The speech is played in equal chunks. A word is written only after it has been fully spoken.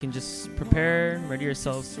You can just prepare, ready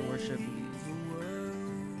yourselves to worship.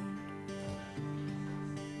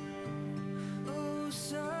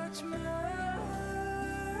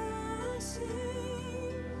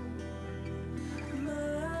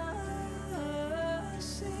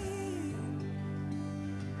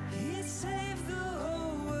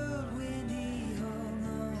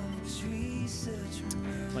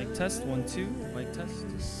 Mic test, 1, 2, mic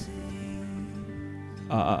test.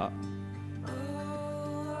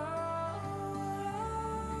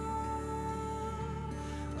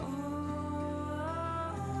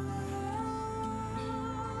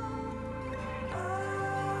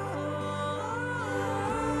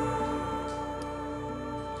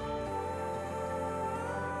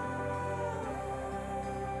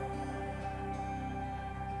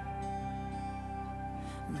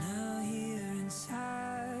 Now here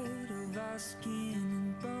inside of our skin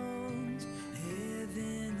and bones,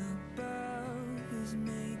 heaven above is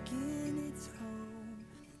making its home.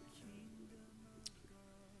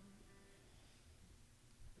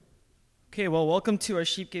 Okay, well, welcome to our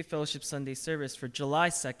Sheepgate Fellowship Sunday service for July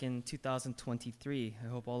 2nd, 2023. I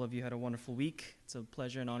hope all of you had a wonderful week. It's a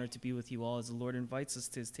pleasure and honor to be with you all as the Lord invites us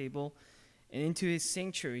to his table and into his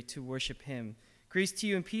sanctuary to worship him. Grace to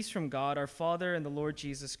you and peace from God, our Father, and the Lord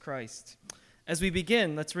Jesus Christ. As we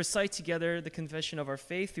begin, let's recite together the confession of our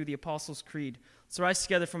faith through the Apostles' Creed. Let's rise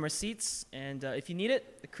together from our seats, and if you need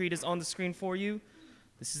it, the creed is on the screen for you.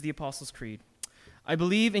 This is the Apostles' Creed. I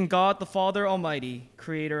believe in God the Father Almighty,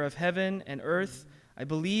 creator of heaven and earth. I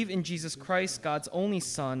believe in Jesus Christ, God's only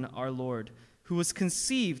Son, our Lord, who was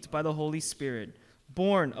conceived by the Holy Spirit,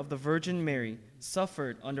 born of the Virgin Mary,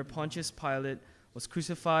 suffered under Pontius Pilate, was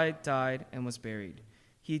crucified, died, and was buried.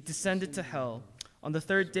 He descended to hell. On the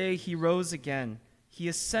third day he rose again. He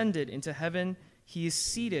ascended into heaven. He is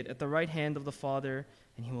seated at the right hand of the Father,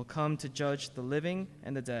 and he will come to judge the living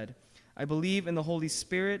and the dead. I believe in the Holy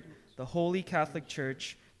Spirit, the Holy Catholic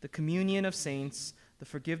Church, the communion of saints, the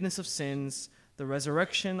forgiveness of sins, the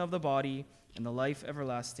resurrection of the body, and the life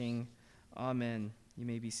everlasting. Amen. You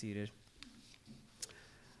may be seated.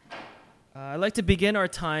 I'd like to begin our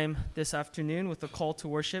time this afternoon with a call to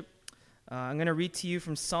worship. I'm going to read to you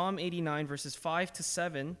from Psalm 89, verses 5 to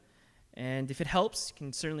 7. And if it helps, you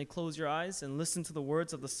can certainly close your eyes and listen to the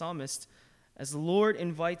words of the psalmist as the Lord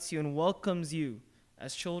invites you and welcomes you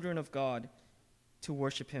as children of God to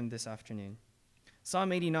worship him this afternoon.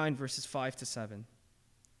 Psalm 89, verses 5 to 7.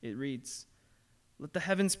 It reads, "Let the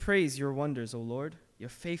heavens praise your wonders, O Lord, your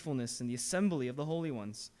faithfulness in the assembly of the holy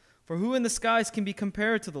ones. For who in the skies can be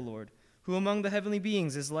compared to the Lord? Who among the heavenly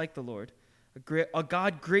beings is like the Lord? A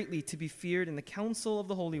God greatly to be feared in the council of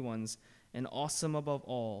the holy ones, and awesome above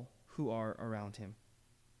all who are around him."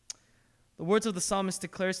 The words of the psalmist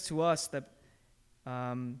declares to us that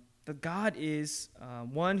God is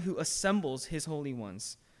one who assembles his holy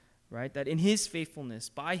ones, right? That in his faithfulness,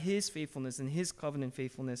 by his faithfulness and his covenant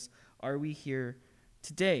faithfulness, are we here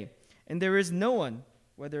today. And there is no one,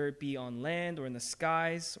 whether it be on land or in the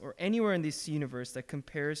skies or anywhere in this universe, that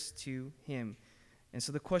compares to him. And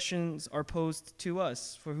so the questions are posed to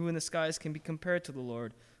us, for who in the skies can be compared to the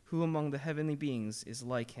Lord? Who among the heavenly beings is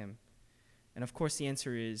like him? And of course the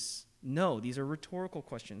answer is no. These are rhetorical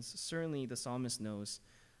questions. Certainly the psalmist knows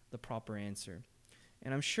the proper answer.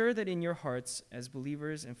 And I'm sure that in your hearts, as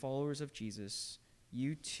believers and followers of Jesus,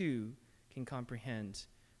 you too can comprehend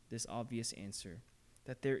this obvious answer,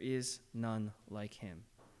 that there is none like him,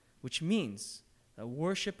 which means that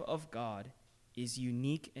worship of God is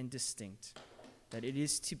unique and distinct, that it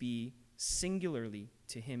is to be singularly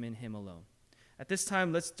to him and him alone. At this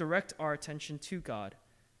time, let's direct our attention to God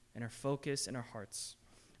and our focus in our hearts.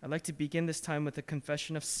 I'd like to begin this time with a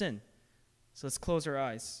confession of sin. So let's close our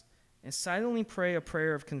eyes and silently pray a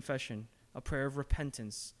prayer of confession, a prayer of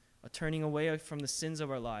repentance, a turning away from the sins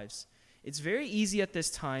of our lives. It's very easy at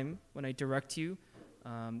this time, when I direct you,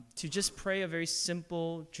 to just pray a very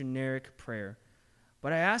simple, generic prayer.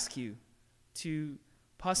 But I ask you to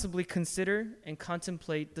possibly consider and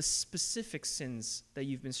contemplate the specific sins that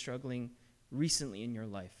you've been struggling recently in your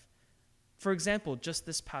life. For example, just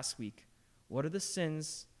this past week, what are the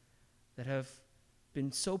sins that have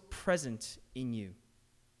been so present in you?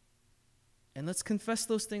 And let's confess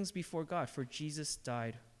those things before God, for Jesus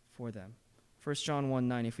died for them. 1 John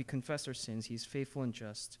 1:9, if we confess our sins, he is faithful and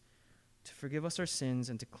just to forgive us our sins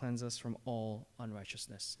and to cleanse us from all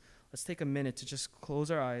unrighteousness. Let's take a minute to just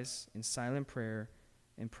close our eyes in silent prayer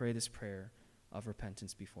and pray this prayer of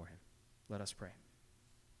repentance before him. Let us pray.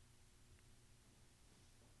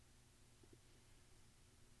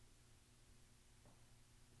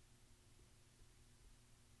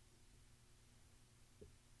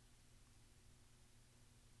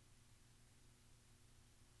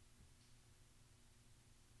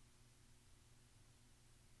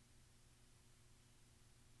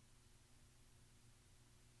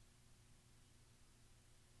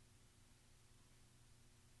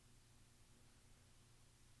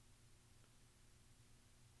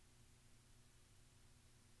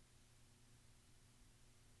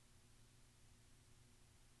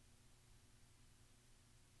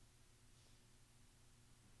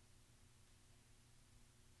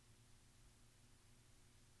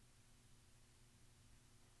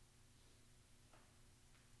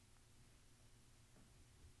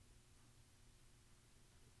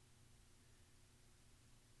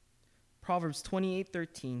 Proverbs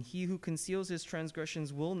 28:13, he who conceals his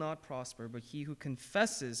transgressions will not prosper, but he who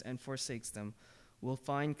confesses and forsakes them will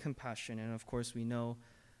find compassion. And of course, we know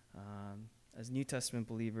as New Testament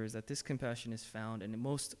believers that this compassion is found and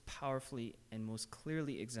most powerfully and most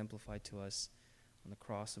clearly exemplified to us on the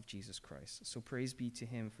cross of Jesus Christ. So praise be to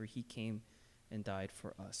him, for he came and died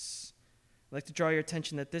for us. I'd like to draw your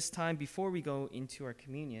attention at this time, before we go into our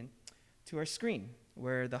communion, to our screen,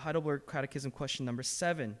 where the Heidelberg Catechism question number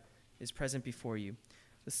 7 is present before you.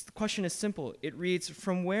 This question is simple. It reads,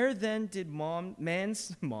 from where then did man's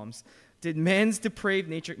depraved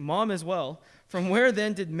nature, from where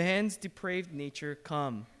then did man's depraved nature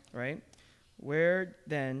come, right? Where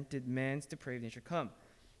then did man's depraved nature come?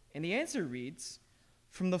 And the answer reads,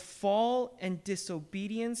 from the fall and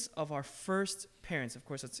disobedience of our first parents. Of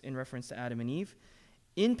course, that's in reference to Adam and Eve.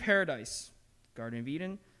 In paradise, Garden of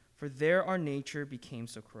Eden, for there our nature became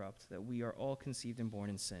so corrupt that we are all conceived and born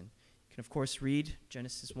in sin. You can, of course, read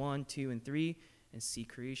Genesis 1, 2, and 3 and see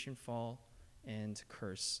creation, fall, and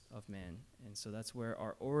curse of man. And so that's where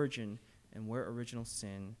our origin and where original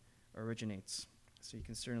sin originates. So you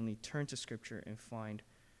can certainly turn to Scripture and find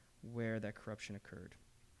where that corruption occurred.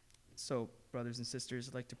 So, brothers and sisters,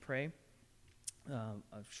 I'd like to pray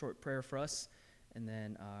a short prayer for us, and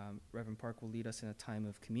then Reverend Park will lead us in a time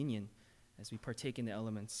of communion as we partake in the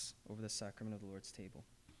elements over the sacrament of the Lord's table.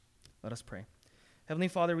 Let us pray. Heavenly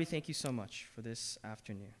Father, we thank you so much for this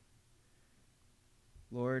afternoon.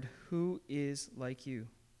 Lord, who is like you?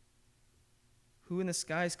 Who in the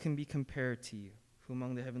skies can be compared to you? Who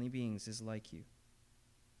among the heavenly beings is like you?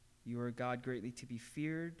 You are God greatly to be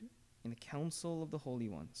feared in the council of the holy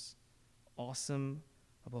ones, awesome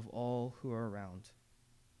above all who are around.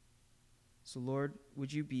 So, Lord,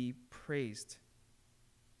 would you be praised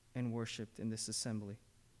and worshiped in this assembly?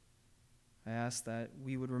 I ask that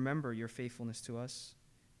we would remember your faithfulness to us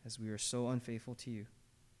as we are so unfaithful to you.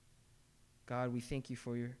 God, we thank you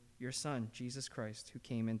for your Son, Jesus Christ, who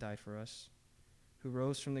came and died for us, who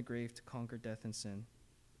rose from the grave to conquer death and sin,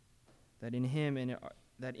 that in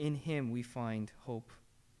him we find hope,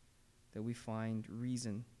 that we find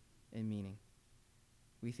reason and meaning.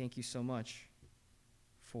 We thank you so much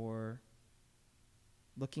for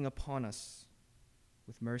looking upon us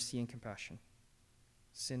with mercy and compassion,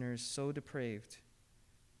 sinners so depraved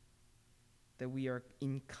that we are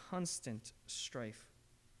in constant strife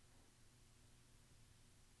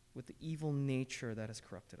with the evil nature that has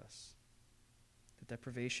corrupted us, the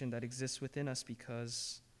deprivation that exists within us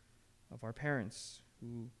because of our parents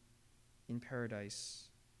who in paradise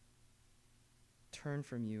turned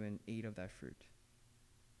from you and ate of that fruit.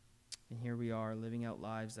 And here we are living out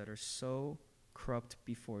lives that are so corrupt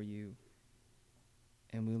before you,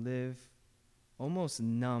 and we live almost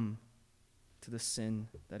numb to the sin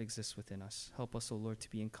that exists within us. Help us, O Lord, to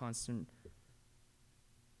be in constant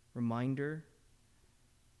reminder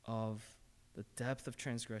of the depth of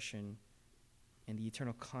transgression and the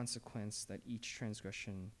eternal consequence that each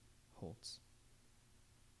transgression holds.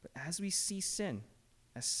 But as we see sin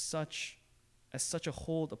as such a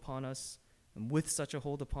hold upon us, and with such a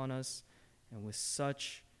hold upon us, and with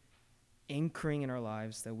such anchoring in our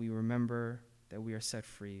lives, that we remember that we are set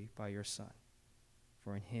free by your Son.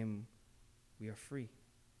 For in him we are free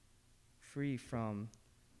from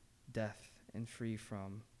death and free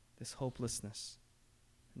from this hopelessness,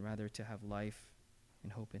 and rather to have life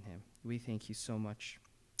and hope in him. We thank you so much,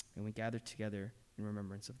 and we gather together in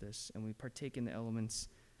remembrance of this, and we partake in the elements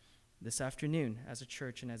this afternoon as a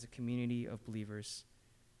church and as a community of believers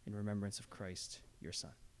in remembrance of Christ, your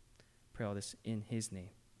Son. Pray all this in his name.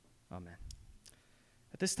 Amen.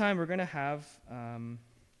 At this time, we're going to have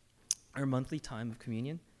our monthly time of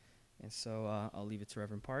communion. And so I'll leave it to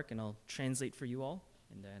Reverend Park, and I'll translate for you all,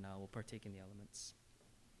 and then we'll partake in the elements.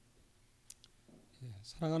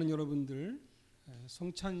 사랑하는 여러분들,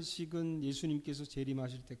 성찬식은 예수님께서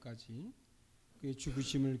재림하실 때까지 그의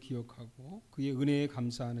죽으심을 기억하고 그의 은혜에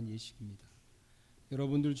감사하는 예식입니다.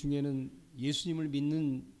 여러분들 중에는 예수님을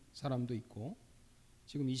믿는 사람도 있고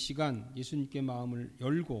지금 이 시간 예수님께 마음을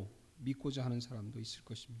열고 믿고자 하는 사람도 있을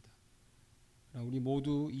것입니다. 우리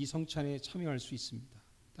모두 이 성찬에 참여할 수 있습니다.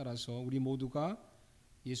 따라서 우리 모두가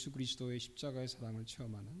예수 그리스도의 십자가의 사랑을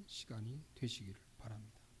체험하는 시간이 되시기를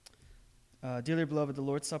바랍니다. Dearly beloved, the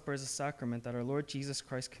Lord's Supper is a sacrament that our Lord Jesus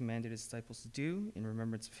Christ commanded his disciples to do in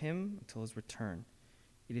remembrance of him until his return.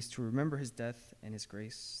 It is to remember his death and his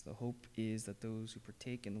grace. The hope is that those who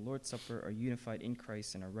partake in the Lord's Supper are unified in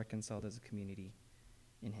Christ and are reconciled as a community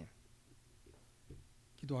in him.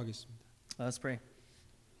 기도하겠습니다. Let us pray.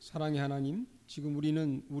 사랑의 하나님, 지금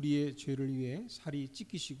우리는 우리의 죄를 위해 살이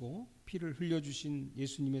찢기시고 피를 흘려주신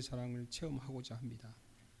예수님의 사랑을 체험하고자 합니다.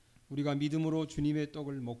 우리가 믿음으로 주님의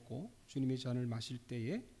떡을 먹고 주님의 잔을 마실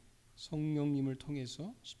때에 성령님을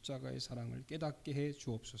통해서 십자가의 사랑을 깨닫게 해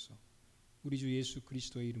주옵소서. 우리 주 예수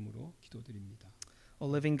그리스도의 이름으로 기도드립니다. O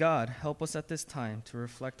living God, help us at this time to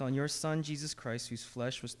reflect on your Son, Jesus Christ, whose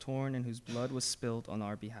flesh was torn and whose blood was spilled on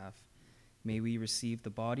our behalf. May we receive the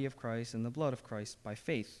body of Christ and the blood of Christ by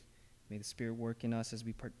faith. May the Spirit work in us as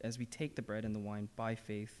we take the bread and the wine by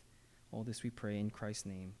faith. All this we pray in Christ's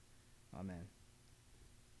name. Amen.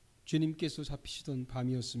 주님께서 잡히시던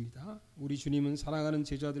밤이었습니다. 우리 주님은 사랑하는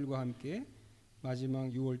제자들과 함께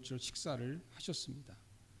마지막 유월절 식사를 하셨습니다.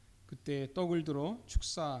 그때 떡을 들어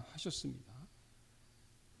축사하셨습니다.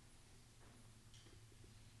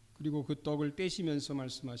 그리고 그 떡을 떼시면서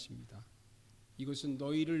말씀하십니다. 이것은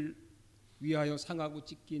너희를 위하여 상하고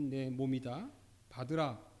찢긴 내 몸이다.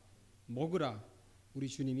 받으라, 먹으라. 우리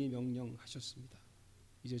주님이 명령하셨습니다.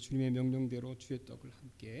 이제 주님의 명령대로 주의 떡을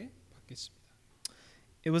함께 받겠습니다.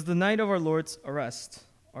 It was the night of our Lord's arrest.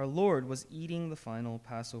 Our Lord was eating the final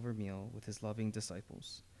Passover meal with his loving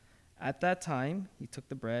disciples. At that time, he took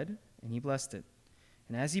the bread and he blessed it.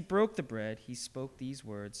 And as he broke the bread, he spoke these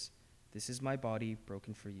words, "This is my body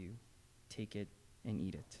broken for you. Take it and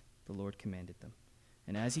eat it." The Lord commanded them.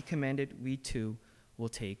 And as he commanded, we too will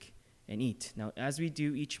take and eat. Now, as we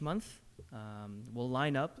do each month, we'll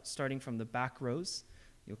line up starting from the back rows.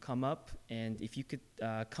 You'll come up, and if you could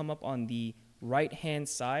come up on the right-hand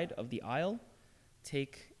side of the aisle,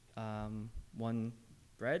 take one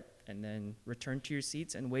bread, and then return to your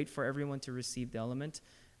seats and wait for everyone to receive the element,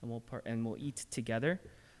 and we'll eat together.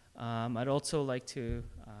 I'd also like to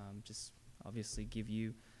just obviously give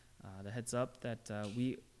you the heads up that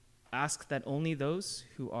we ask that only those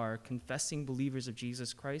who are confessing believers of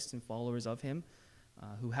Jesus Christ and followers of him,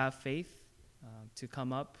 who have faith, to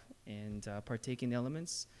come up and partake in the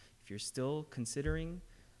elements. If you're still considering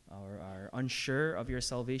or are unsure of your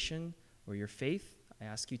salvation or your faith, I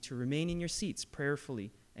ask you to remain in your seats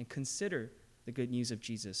prayerfully and consider the good news of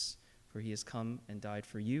Jesus, for he has come and died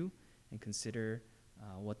for you, and consider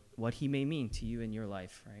what he may mean to you in your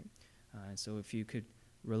life, right? And so if you could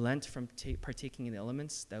relent from partaking in the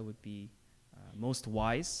elements, that would be most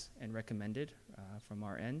wise and recommended from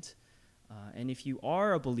our end. And if you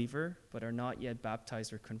are a believer but are not yet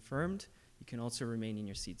baptized or confirmed, you can also remain in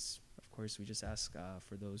your seats. Of course, we just ask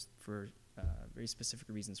for very specific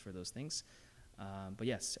reasons for those things. But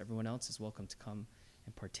yes, everyone else is welcome to come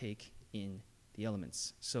and partake in the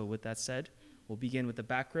elements. So with that said, we'll begin with the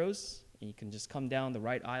back rows, and you can just come down the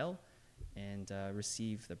right aisle and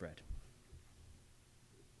receive the bread.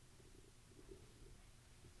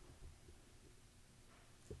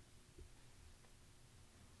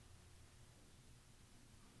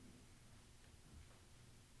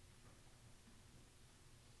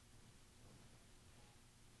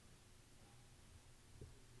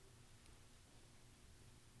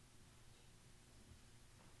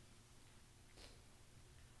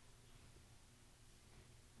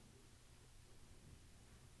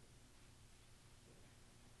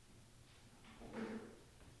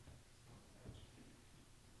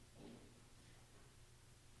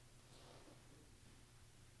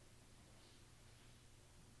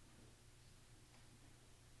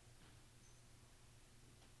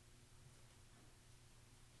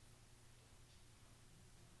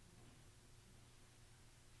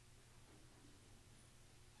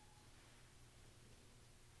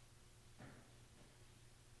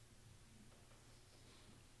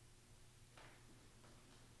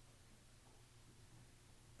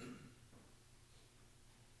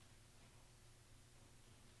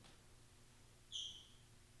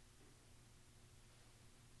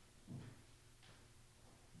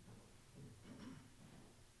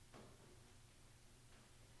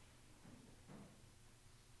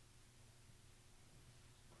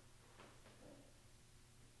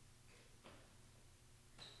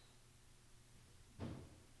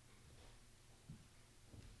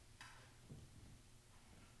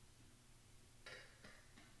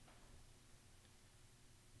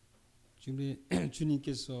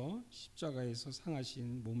 주님께서 십자가에서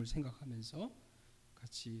상하신 몸을 생각하면서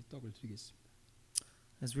같이 떡을 드리겠습니다.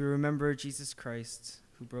 As we remember Jesus Christ,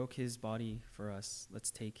 who broke his body for us,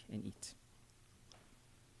 let's take and eat.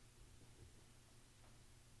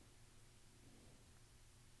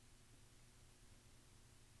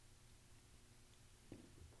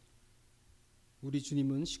 우리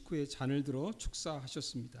주님은 식후에 잔을 들어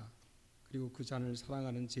축사하셨습니다. 그리고 그 잔을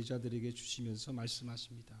사랑하는 제자들에게 주시면서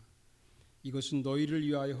말씀하십니다. 이것은 너희를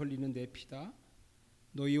위하여 흘리는 내 피다.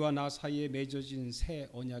 너희와 나 사이에 맺어진 새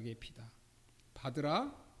언약의 피다.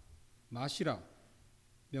 받으라, 마시라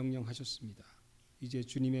명령하셨습니다. 이제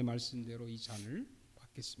주님의 말씀대로 이 잔을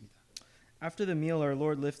받겠습니다. After the meal, our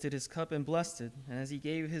Lord lifted his cup and blessed it, and as he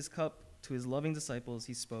gave his cup to his loving disciples,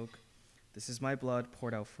 he spoke, "This is my blood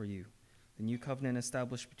poured out for you, the new covenant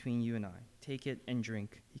established between you and I. Take it and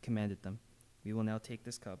drink," he commanded them. We will now take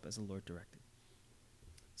this cup as the Lord directed.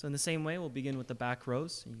 So in the same way, we'll begin with the back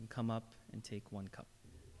rows. You can come up and take one cup.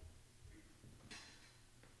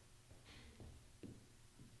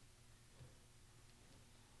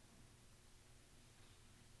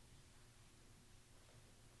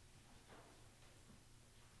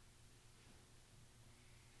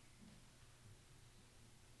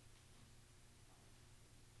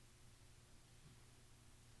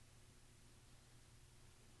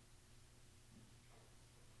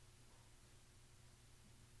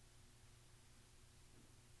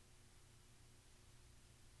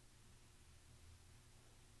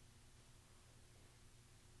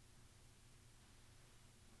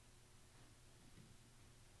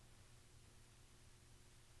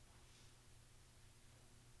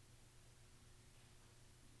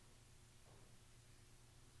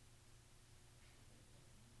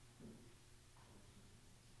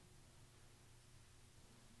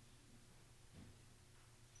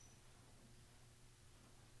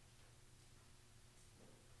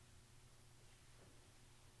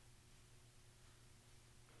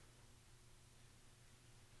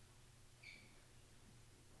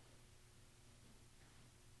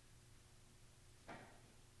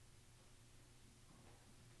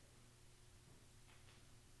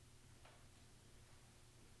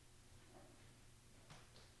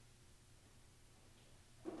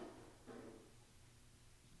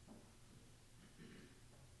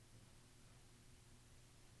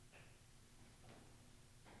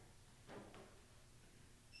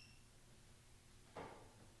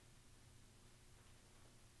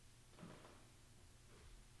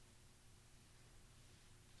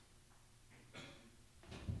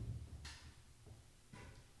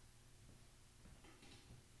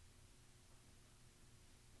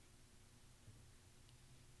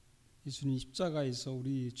 예수님 십자가에서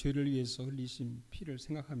우리 죄를 위해서 흘리신 피를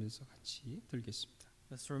생각하면서 같이 들겠습니다.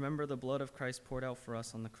 Let's remember the blood of Christ poured out for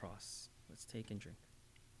us on the cross. Let's take and drink.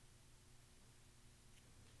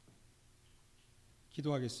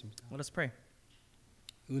 기도하겠습니다. Let us pray.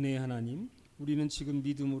 은혜의 하나님, 우리는 지금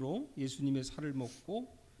믿음으로 예수님의 살을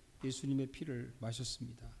먹고 예수님의 피를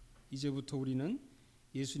마셨습니다. 이제부터 우리는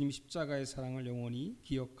예수님 십자가의 사랑을 영원히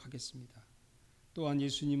기억하겠습니다. 또한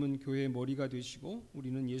예수님은 교회의 머리가 되시고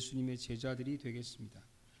우리는 예수님의 제자들이 되겠습니다.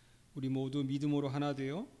 우리 모두 믿음으로 하나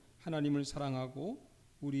되어 하나님을 사랑하고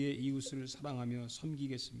우리의 이웃을 사랑하며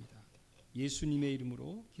섬기겠습니다. 예수님의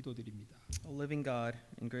이름으로 기도드립니다. O living God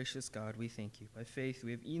and gracious God, we thank you. By faith,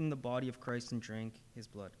 we have eaten the body of Christ and drank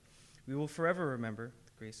his blood. We will forever remember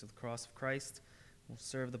the grace of the cross of Christ. We'll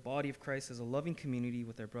serve the body of Christ as a loving community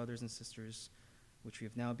with our brothers and sisters, which we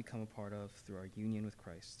have now become a part of through our union with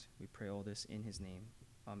Christ. We pray all this in his name.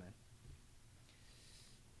 Amen.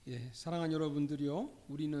 예, 사랑하는 여러분들이요,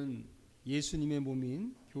 우리는 예수님의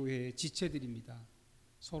몸인 교회의 지체들입니다.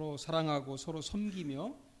 서로 사랑하고 서로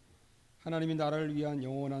섬기며 하나님의 나라를 위한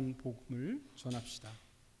영원한 복음을 전합시다.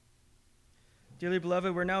 Dearly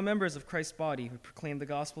beloved, we're now members of Christ's body. We proclaim the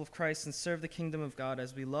gospel of Christ and serve the kingdom of God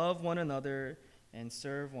as we love one another and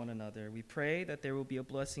serve one another. We pray that there will be a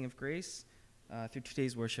blessing of grace through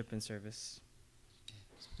today's worship and service.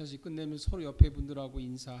 성찬식 끝내면 서로 옆에 분들하고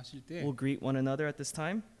인사하실 때 We'll greet one another at this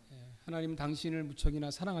time. 하나님 당신을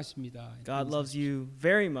무척이나 사랑하십니다. God loves you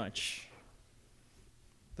very much.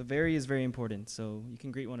 The very is very important, so you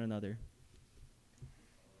can greet one another.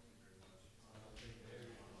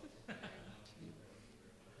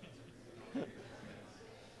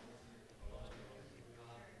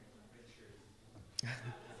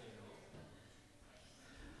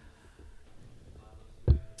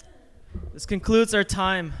 This concludes our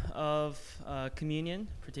time of communion,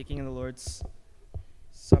 partaking in the Lord's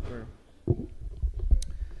Supper.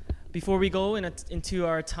 Before we go into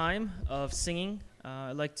our time of singing,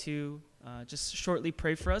 I'd like to just shortly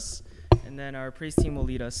pray for us, and then our praise team will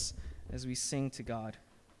lead us as we sing to God.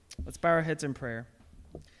 Let's bow our heads in prayer.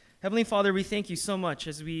 Heavenly Father, we thank you so much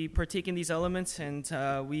as we partake in these elements and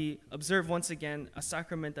we observe once again a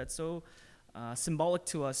sacrament that's so symbolic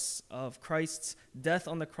to us of Christ's death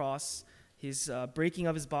on the cross, his breaking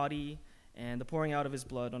of his body, and the pouring out of his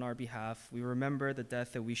blood on our behalf. We remember the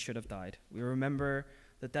death that we should have died. We remember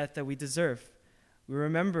the death that we deserve. We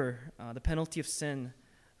remember the penalty of sin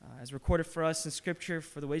as recorded for us in Scripture,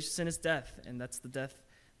 for the wage of sin is death, and that's the death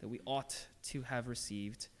that we ought to have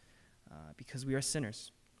received because we are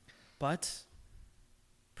sinners. But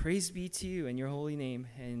praise be to you and your holy name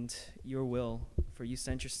and your will, for you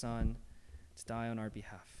sent your Son to die on our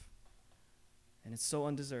behalf. And it's so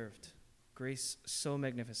undeserved. Grace so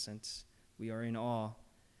magnificent. We are in awe.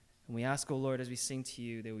 And we ask, O Lord, as we sing to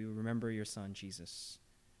you, that we will remember your Son, Jesus.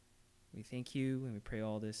 We thank you and we pray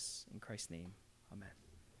all this in Christ's name. Amen.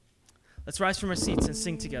 Let's rise from our seats and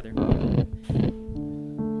sing together.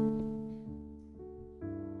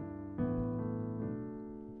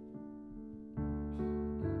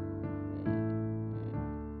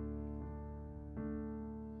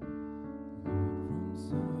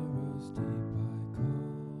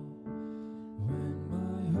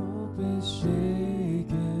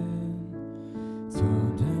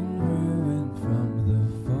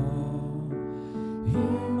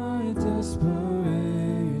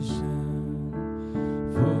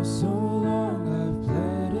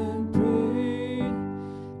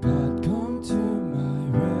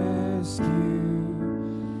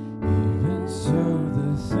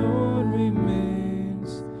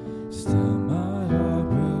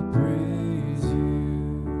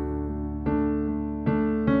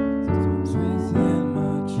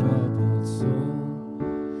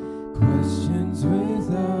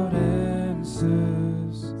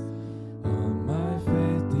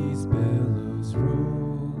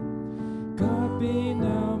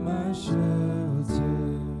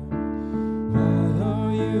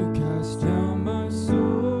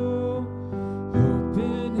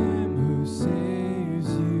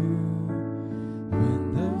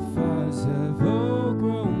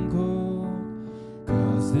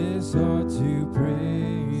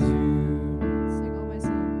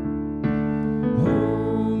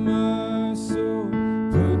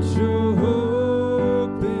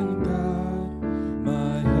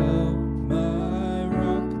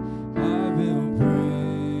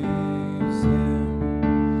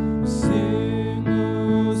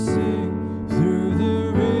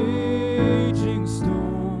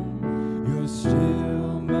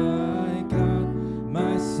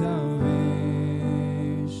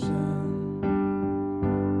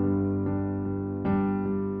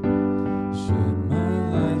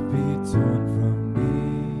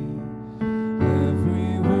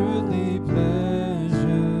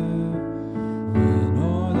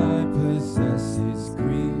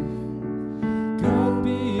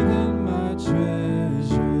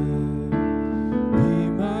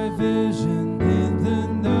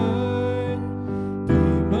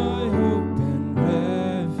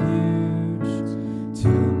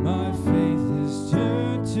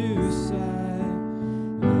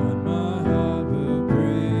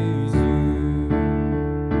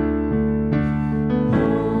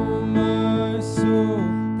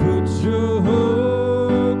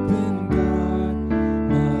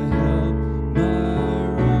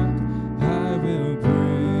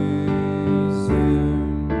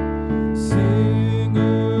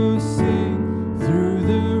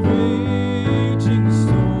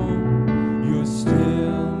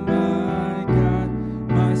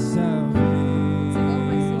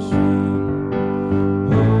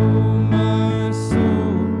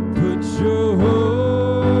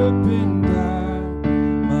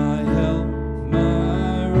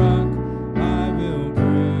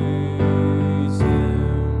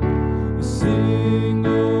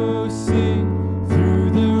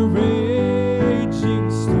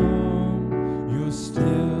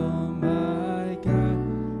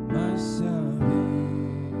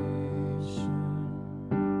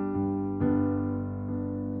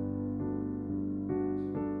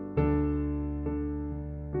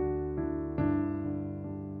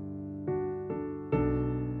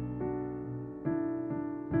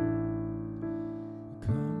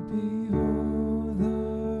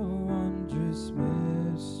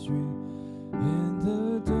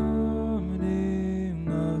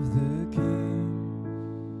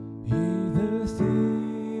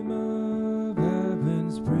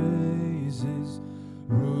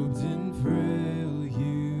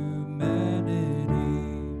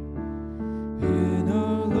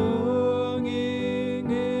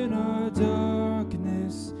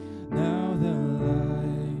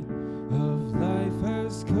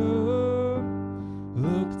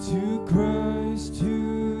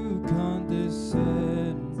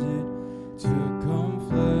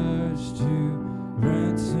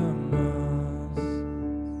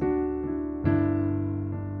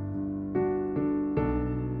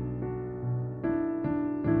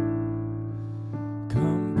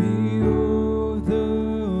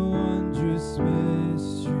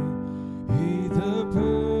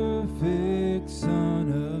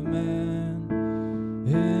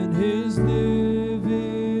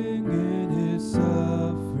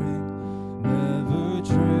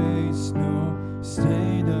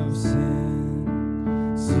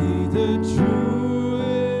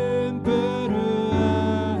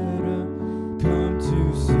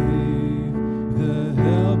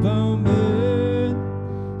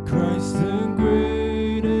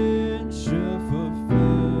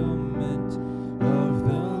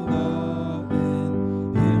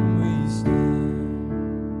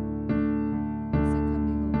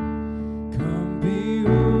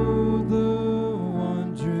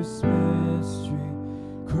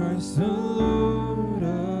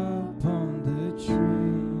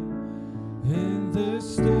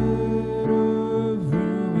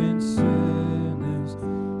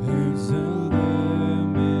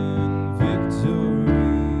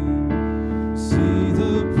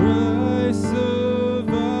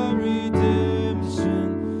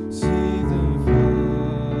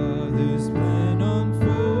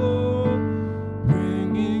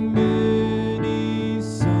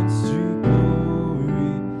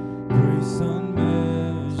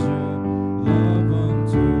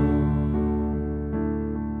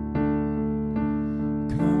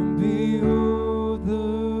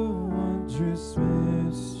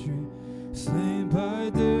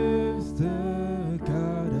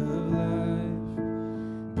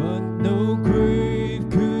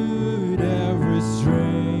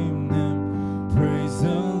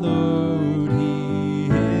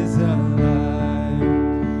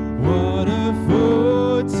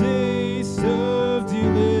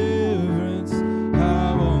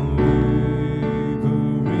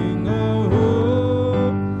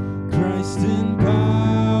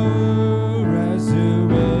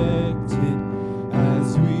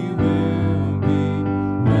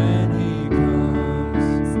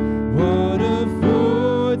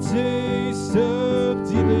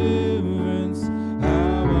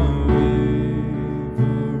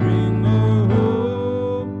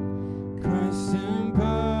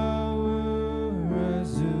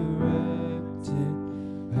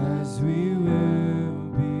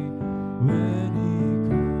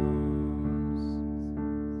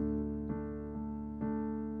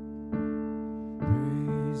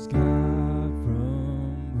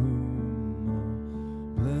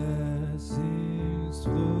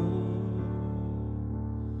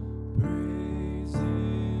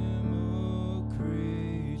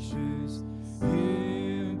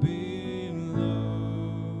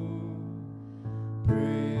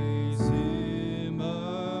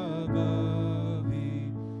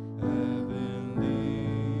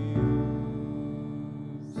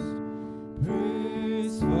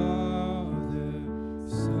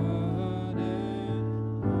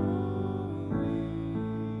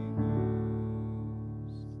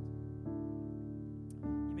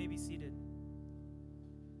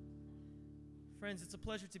 Friends, it's a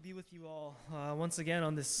pleasure to be with you all once again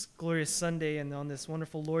on this glorious Sunday and on this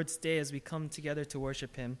wonderful Lord's Day as we come together to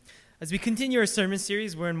worship Him. As we continue our sermon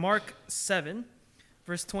series, we're in Mark 7,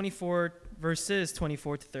 verses 24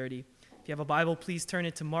 to 30. If you have a Bible, please turn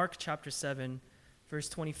it to Mark chapter 7, verse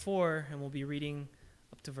 24, and we'll be reading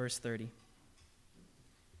up to verse 30.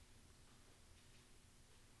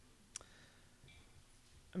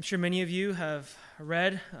 I'm sure many of you have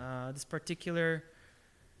read this particular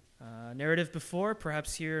narrative before.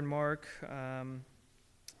 Perhaps here in Mark,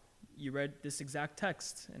 you read this exact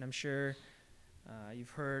text, and I'm sure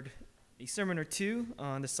you've heard a sermon or two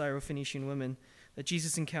on the Syrophoenician women that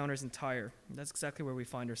Jesus encounters in Tyre. That's exactly where we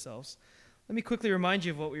find ourselves. Let me quickly remind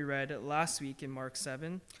you of what we read last week in Mark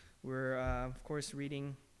 7. We're, of course,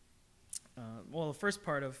 reading, the first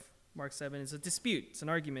part of Mark 7 is a dispute. It's an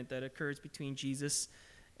argument that occurs between Jesus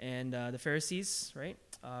and the Pharisees, right,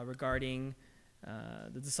 regarding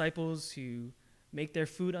the disciples who make their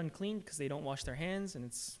food unclean because they don't wash their hands, and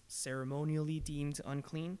it's ceremonially deemed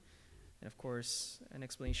unclean. And of course, an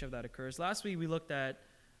explanation of that occurs. Last week, we looked at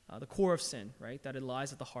the core of sin, right, that it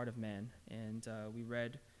lies at the heart of man. And we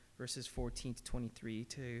read verses 14 to 23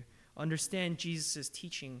 to understand Jesus'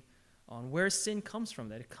 teaching on where sin comes from,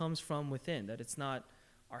 that it comes from within, that it's not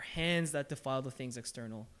our hands that defile the things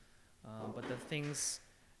external, but the things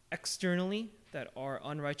externally that are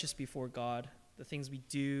unrighteous before God, the things we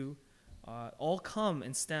do, all come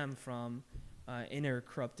and stem from inner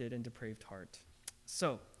corrupted and depraved heart.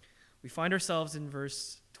 So we find ourselves in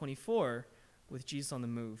verse 24 with Jesus on the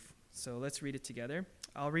move. So let's read it together.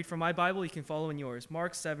 I'll read from my Bible. You can follow in yours.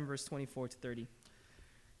 Mark 7, verse 24 to 30.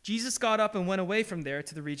 Jesus got up and went away from there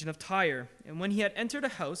to the region of Tyre. And when he had entered a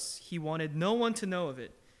house, he wanted no one to know of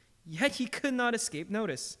it. Yet he could not escape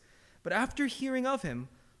notice. But after hearing of him,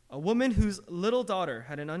 a woman whose little daughter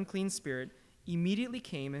had an unclean spirit immediately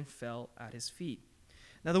came and fell at his feet.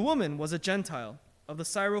 Now the woman was a Gentile of the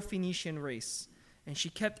Syrophoenician race, and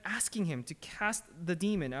she kept asking him to cast the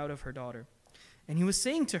demon out of her daughter. And he was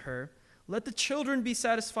saying to her, "Let the children be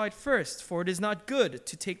satisfied first, for it is not good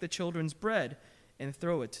to take the children's bread and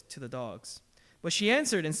throw it to the dogs." But she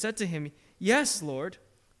answered and said to him, "Yes, Lord,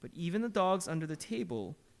 but even the dogs under the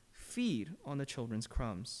table feed on the children's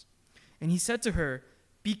crumbs." And he said to her,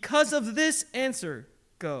 "Because of this answer,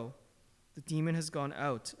 go. The demon has gone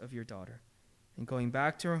out of your daughter." And going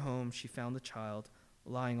back to her home, she found the child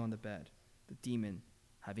lying on the bed, the demon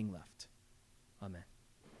having left. Amen.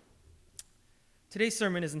 Today's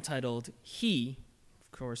sermon is entitled, "He,"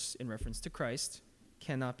 of course in reference to Christ,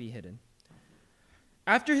 "cannot be hidden."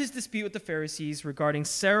 After his dispute with the Pharisees regarding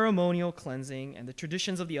ceremonial cleansing and the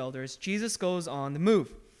traditions of the elders, Jesus goes on the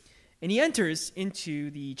move. And he enters into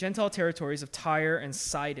the Gentile territories of Tyre and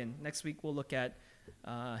Sidon. Next week we'll look at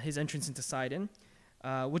his entrance into Sidon,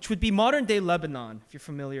 which would be modern-day Lebanon, if you're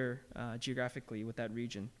familiar geographically with that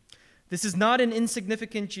region. This is not an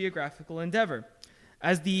insignificant geographical endeavor,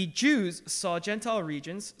 as the Jews saw Gentile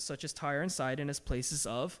regions, such as Tyre and Sidon, as places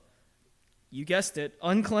of, you guessed it,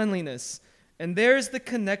 uncleanliness. And there's the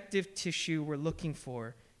connective tissue we're looking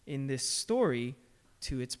for in this story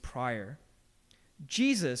to its prior.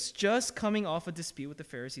 Jesus, just coming off a dispute with the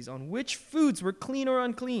Pharisees on which foods were clean or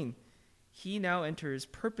unclean, he now enters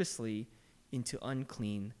purposely into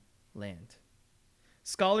unclean land.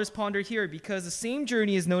 Scholars ponder here because the same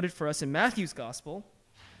journey is noted for us in Matthew's gospel,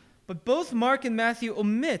 but both Mark and Matthew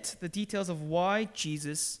omit the details of why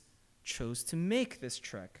Jesus chose to make this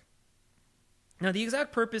trek. Now, the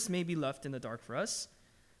exact purpose may be left in the dark for us,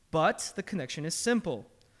 but the connection is simple.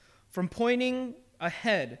 From pointing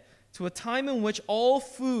ahead to a time in which all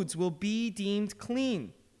foods will be deemed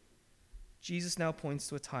clean, Jesus now points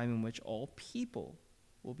to a time in which all people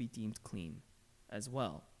will be deemed clean as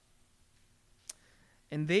well.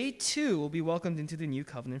 And they too will be welcomed into the new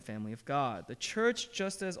covenant family of God, the church,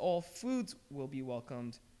 just as all foods will be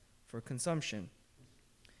welcomed for consumption.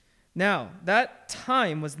 Now, that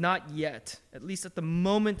time was not yet, at least at the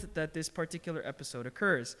moment that this particular episode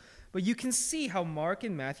occurs. But you can see how Mark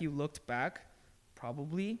and Matthew looked back,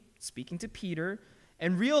 probably speaking to Peter,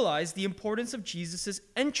 and realized the importance of Jesus'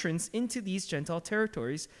 entrance into these Gentile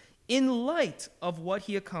territories in light of what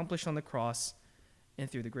he accomplished on the cross and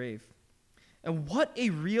through the grave. And what a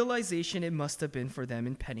realization it must have been for them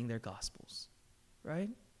in penning their gospels, right?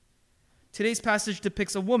 Today's passage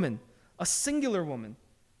depicts a woman, a singular woman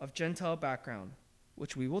of Gentile background,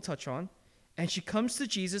 which we will touch on, and she comes to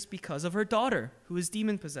Jesus because of her daughter, who is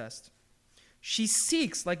demon-possessed. She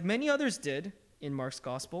seeks, like many others did in Mark's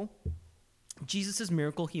gospel, Jesus'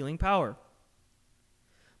 miracle healing power.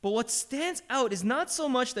 But what stands out is not so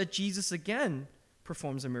much that Jesus again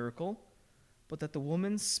performs a miracle, but that the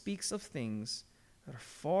woman speaks of things that are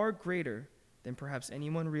far greater than perhaps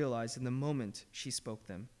anyone realized in the moment she spoke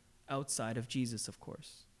them, outside of Jesus, of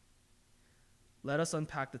course. Let us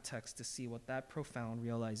unpack the text to see what that profound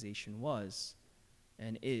realization was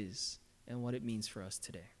and is, and what it means for us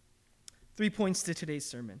today. 3 points to today's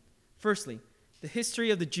sermon. Firstly, the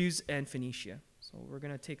history of the Jews and Phoenicia. So we're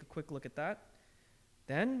going to take a quick look at that.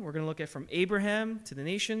 Then we're going to look at from Abraham to the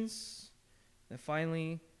nations. And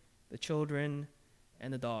finally, the children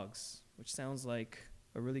and the dogs, which sounds like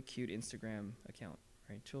a really cute Instagram account,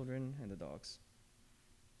 right? Children and the dogs.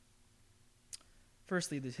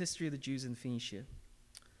 Firstly, the history of the Jews in Phoenicia.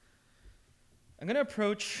 I'm going to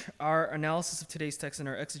approach our analysis of today's text and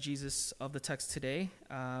our exegesis of the text today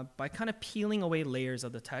by kind of peeling away layers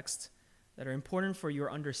of the text that are important for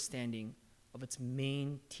your understanding of its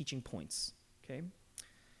main teaching points. Okay?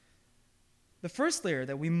 The first layer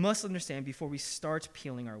that we must understand before we start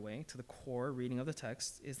peeling our way to the core reading of the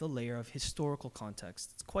text is the layer of historical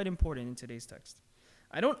context. It's quite important in today's text.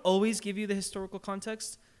 I don't always give you the historical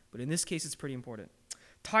context, but in this case it's pretty important.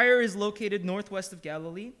 Tyre is located northwest of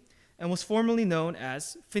Galilee and was formerly known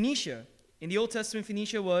as Phoenicia. In the Old Testament,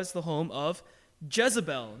 Phoenicia was the home of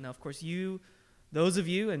Jezebel. Now, of course, those of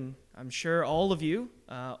you, and I'm sure all of you,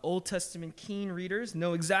 Old Testament keen readers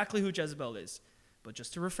know exactly who Jezebel is. But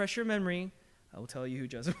just to refresh your memory, I will tell you who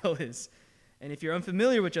Jezebel is. And if you're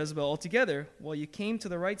unfamiliar with Jezebel altogether, well, you came to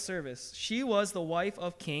the right service. She was the wife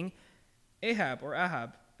of King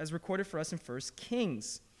Ahab, as recorded for us in 1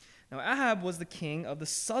 Kings. Now, Ahab was the king of the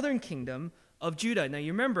southern kingdom of Judah. Now,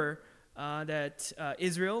 you remember that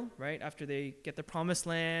Israel, right, after they get the promised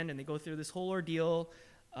land and they go through this whole ordeal,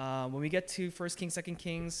 when we get to 1 Kings, 2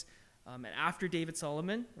 Kings, and after David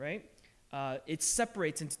Solomon, right, it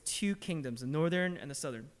separates into two kingdoms, the northern and the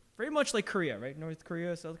southern. Very much like Korea, right? North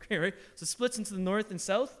Korea, South Korea, right? So it splits into the north and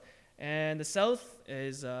south, and the south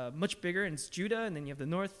is much bigger, and it's Judah, and then you have the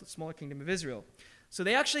north, the smaller kingdom of Israel. So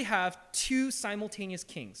they actually have two simultaneous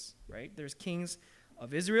kings, right? There's kings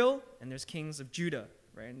of Israel, and there's kings of Judah,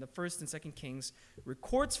 right? And the 1st and 2nd Kings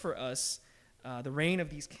records for us the reign of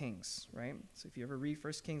these kings, right? So if you ever read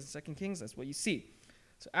 1 Kings and 2 Kings, that's what you see.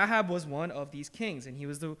 So Ahab was one of these kings, and he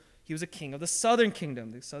was a king of the southern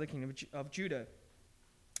kingdom of Judah.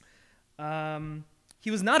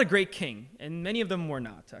 He was not a great king, and many of them were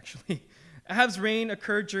not, actually. Ahab's reign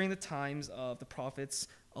occurred during the times of the prophets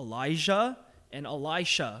Elijah and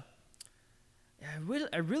Elisha.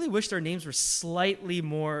 I really wish their names were slightly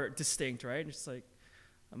more distinct, right? It's like,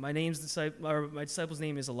 my disciple's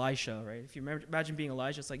name is Elisha, right? If you imagine being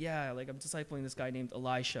Elijah, it's like, yeah, like I'm discipling this guy named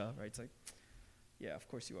Elisha, right? It's like, yeah, of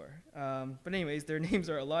course you are. But anyways, their names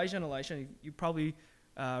are Elijah and Elisha. And you probably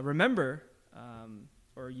remember,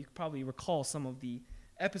 or you probably recall some of the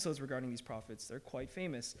episodes regarding these prophets. They're quite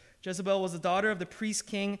famous. Jezebel was the daughter of the priest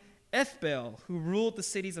king Ethbaal, who ruled the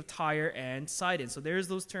cities of Tyre and Sidon. So there's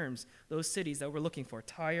those terms, those cities that we're looking for,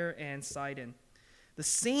 Tyre and Sidon. The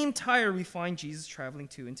same Tyre we find Jesus traveling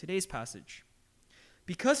to in today's passage.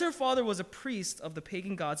 Because her father was a priest of the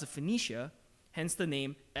pagan gods of Phoenicia, hence the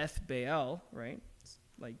name Ethbaal, right?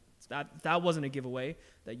 Like that wasn't a giveaway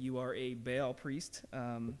that you are a Baal priest. I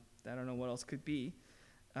don't know what else could be.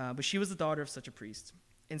 But she was the daughter of such a priest.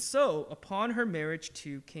 And so, upon her marriage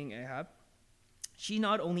to King Ahab, she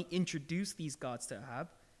not only introduced these gods to Ahab,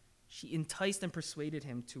 she enticed and persuaded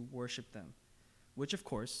him to worship them, which, of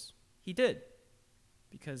course, he did,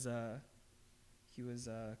 because he was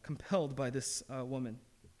compelled by this woman,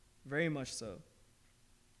 very much so.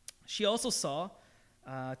 She also saw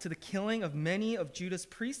to the killing of many of Judah's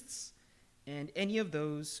priests and any of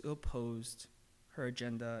those who opposed her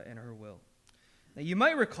agenda and her will. Now, you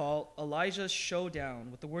might recall Elijah's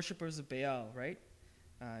showdown with the worshippers of Baal, right?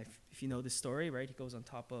 If you know this story, right? He goes on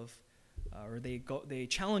top of, or they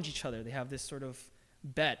challenge each other. They have this sort of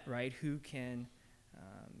bet, right? Who can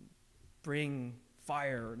bring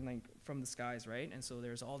fire like from the skies, right? And so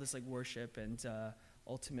there's all this like worship, and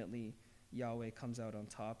ultimately Yahweh comes out on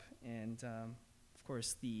top. And of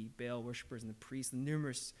course, the Baal worshippers and the priests, the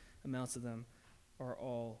numerous amounts of them, are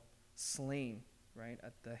all slain, right,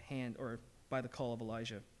 at the hand or by the call of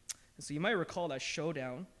Elijah. And so you might recall that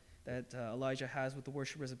showdown that Elijah has with the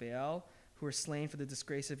worshippers of Baal, who are slain for the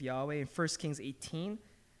disgrace of Yahweh. In 1 Kings 18,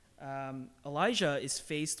 Elijah is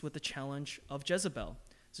faced with the challenge of Jezebel.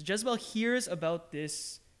 So Jezebel hears about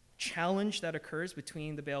this challenge that occurs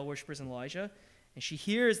between the Baal worshippers and Elijah, and she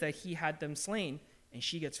hears that he had them slain, and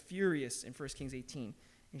she gets furious in 1 Kings 18.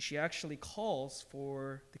 And she actually calls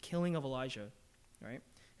for the killing of Elijah, right?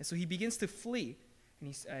 And so he begins to flee.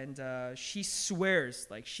 And she swears,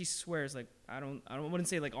 like I wouldn't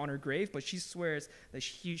say like on her grave, but she swears that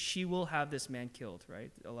she will have this man killed, right,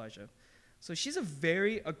 Elijah. So she's a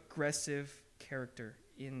very aggressive character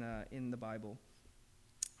in the Bible.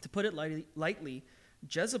 To put it lightly,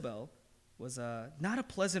 Jezebel was not a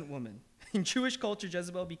pleasant woman. In Jewish culture,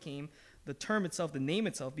 Jezebel became, the term itself, the name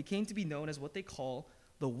itself, became to be known as what they call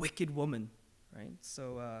the wicked woman, right?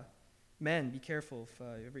 So men, be careful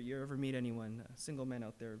if you ever meet anyone, single men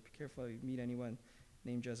out there, be careful if you meet anyone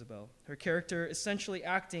named Jezebel. Her character essentially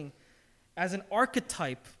acting as an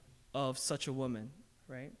archetype of such a woman,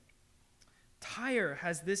 right? Tyre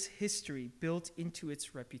has this history built into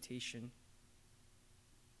its reputation.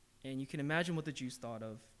 And you can imagine what the Jews thought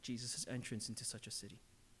of Jesus' entrance into such a city.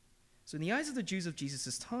 So in the eyes of the Jews of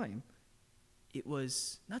Jesus' time, it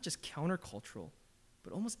was not just countercultural,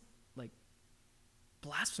 but almost like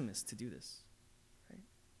blasphemous to do this. Right?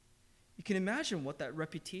 You can imagine what that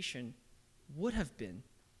reputation would have been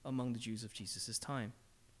among the Jews of Jesus' time.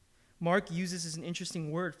 Mark uses an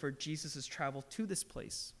interesting word for Jesus' travel to this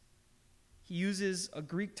place. He uses a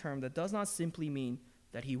Greek term that does not simply mean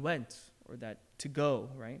that he went or that to go,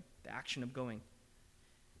 right? The action of going.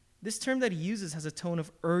 This term that he uses has a tone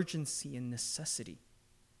of urgency and necessity,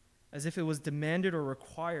 as if it was demanded or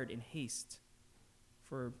required in haste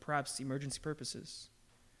for perhaps emergency purposes.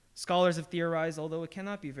 Scholars have theorized, although it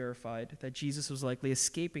cannot be verified, that Jesus was likely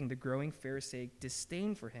escaping the growing Pharisaic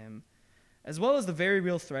disdain for him, as well as the very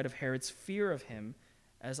real threat of Herod's fear of him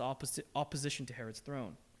as opposition to Herod's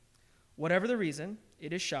throne. Whatever the reason,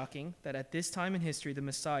 it is shocking that at this time in history, the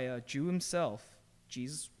Messiah, a Jew himself,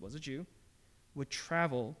 Jesus was a Jew, would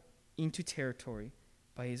travel into territory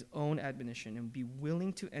by his own admonition and be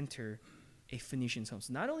willing to enter a Phoenician's home.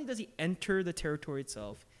 So not only does he enter the territory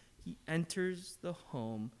itself, he enters the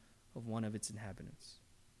home of one of its inhabitants.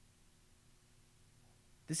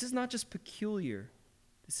 This is not just peculiar,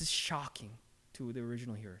 this is shocking to the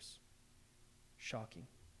original hearers. Shocking.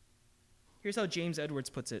 Here's how James Edwards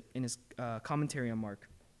puts it in his commentary on Mark.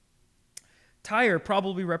 Tyre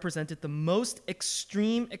probably represented the most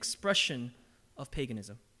extreme expression of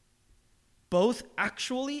paganism, both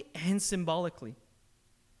actually and symbolically,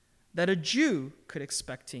 that a Jew could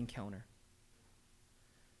expect to encounter.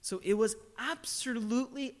 So it was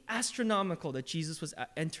absolutely astronomical that Jesus was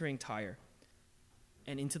entering Tyre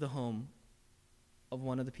and into the home of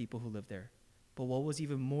one of the people who lived there. But what was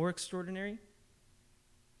even more extraordinary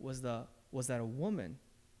was that a woman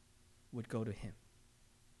would go to him.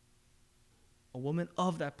 A woman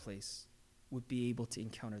of that place would be able to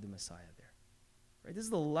encounter the Messiah there. Right? This is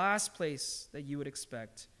the last place that you would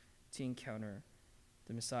expect to encounter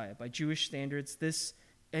the Messiah. By Jewish standards, this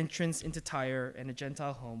entrance into Tyre and a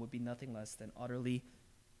Gentile home would be nothing less than utterly,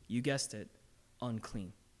 you guessed it,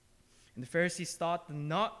 unclean. And the Pharisees thought the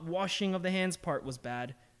not washing of the hands part was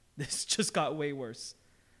bad. This just got way worse.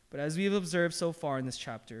 But as we've observed so far in this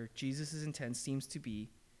chapter, Jesus' intent seems to be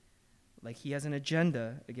like he has an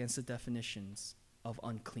agenda against the definitions of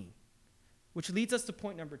unclean. Which leads us to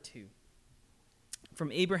point number 2.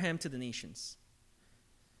 From Abraham to the nations.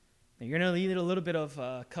 Now you're going to need a little bit of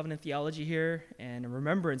covenant theology here and a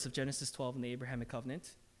remembrance of Genesis 12 and the Abrahamic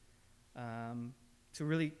covenant to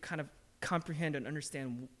really kind of comprehend and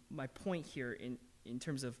understand my point here in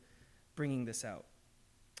terms of bringing this out.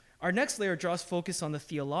 Our next layer draws focus on the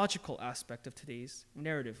theological aspect of today's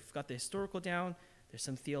narrative. We've got the historical down. There's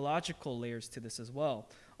some theological layers to this as well.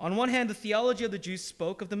 On one hand, the theology of the Jews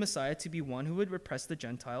spoke of the Messiah to be one who would oppress the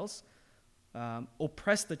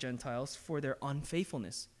Gentiles for their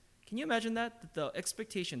unfaithfulness. Can you imagine that? The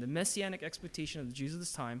expectation, the messianic expectation of the Jews of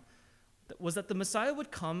this time was that the Messiah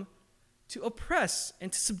would come to oppress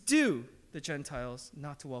and to subdue the Gentiles,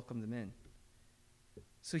 not to welcome them in.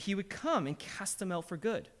 So he would come and cast them out for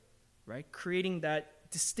good, right? Creating that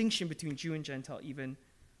distinction between Jew and Gentile even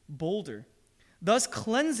bolder, thus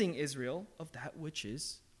cleansing Israel of that which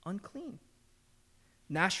is unclean.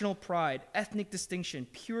 National pride, ethnic distinction,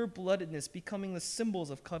 pure-bloodedness becoming the symbols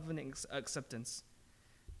of covenant acceptance,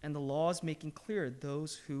 and the laws making clear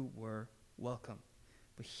those who were welcome.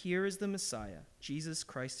 But here is the Messiah, Jesus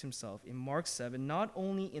Christ himself, in Mark 7, not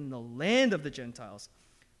only in the land of the Gentiles,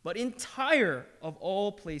 but in Tyre of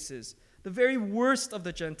all places, the very worst of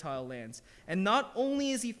the Gentile lands. And not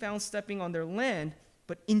only is he found stepping on their land,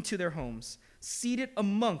 but into their homes, seated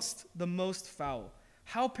amongst the most foul.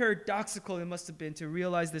 How paradoxical it must have been to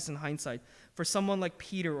realize this in hindsight for someone like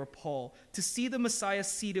Peter or Paul, to see the Messiah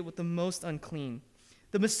seated with the most unclean.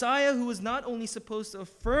 The Messiah who was not only supposed to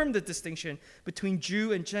affirm the distinction between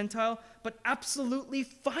Jew and Gentile, but absolutely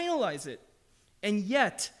finalize it. And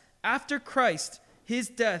yet, after Christ, his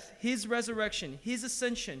death, his resurrection, his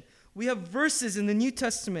ascension, we have verses in the New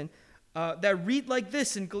Testament that read like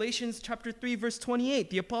this in Galatians chapter 3, verse 28.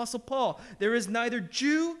 The Apostle Paul, there is neither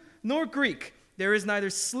Jew nor Greek. There is neither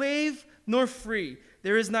slave nor free.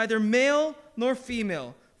 There is neither male nor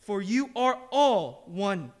female, for you are all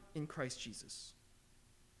one in Christ Jesus.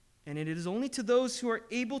 And it is only to those who are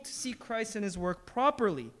able to see Christ and his work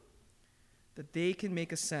properly that they can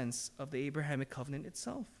make a sense of the Abrahamic covenant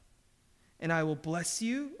itself. And I will bless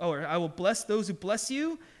you, or I will bless those who bless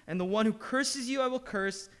you, and the one who curses you I will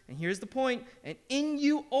curse. And here's the point, and in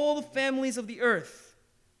you all the families of the earth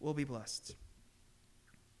will be blessed.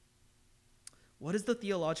 What is the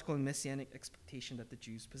theological and messianic expectation that the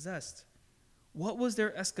Jews possessed? What was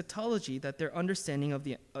their eschatology, that their understanding of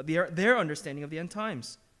their understanding of the end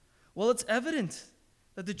times? Well, it's evident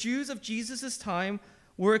that the Jews of Jesus' time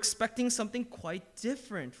were expecting something quite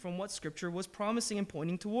different from what Scripture was promising and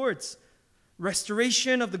pointing towards.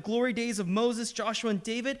 Restoration of the glory days of Moses, Joshua, and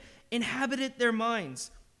David inhabited their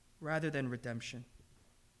minds rather than redemption.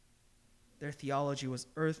 Their theology was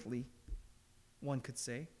earthly, one could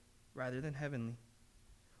say, rather than heavenly.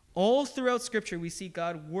 All throughout Scripture, we see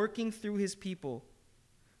God working through his people,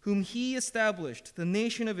 whom he established, the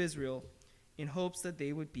nation of Israel, in hopes that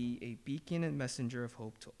they would be a beacon and messenger of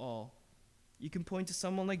hope to all. You can point to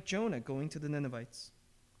someone like Jonah going to the Ninevites.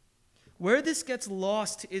 Where this gets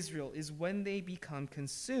lost to Israel is when they become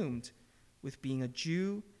consumed with being a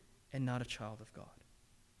Jew and not a child of God,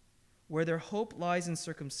 where their hope lies in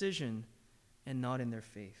circumcision and not in their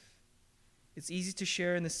faith. It's easy to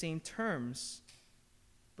share in the same terms,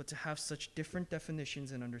 but to have such different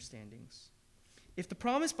definitions and understandings. If the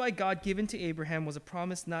promise by God given to Abraham was a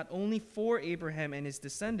promise not only for Abraham and his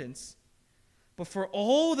descendants, but for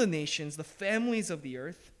all the nations, the families of the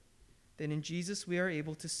earth, then in Jesus we are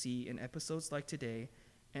able to see in episodes like today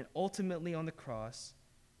and ultimately on the cross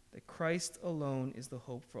that Christ alone is the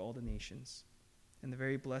hope for all the nations and the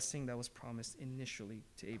very blessing that was promised initially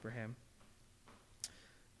to Abraham.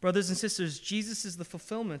 Brothers and sisters, Jesus is the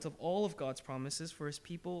fulfillment of all of God's promises for his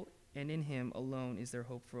people, and in him alone is there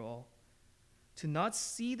hope for all. To not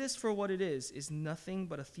see this for what it is nothing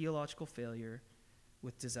but a theological failure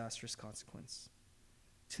with disastrous consequence.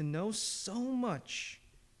 To know so much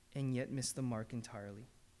and yet miss the mark entirely.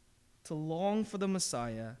 To long for the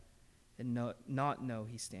Messiah and not know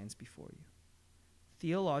he stands before you.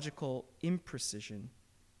 Theological imprecision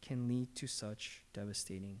can lead to such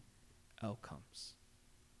devastating outcomes.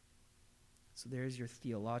 So there's your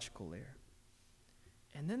theological layer.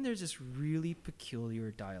 And then there's this really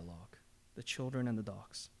peculiar dialogue, the children and the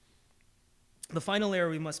dogs. The final layer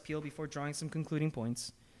we must peel before drawing some concluding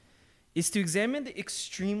points is to examine the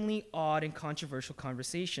extremely odd and controversial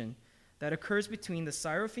conversation that occurs between the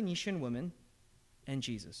Syrophoenician woman and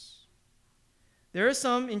Jesus. There are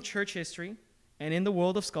some in church history and in the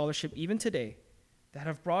world of scholarship even today that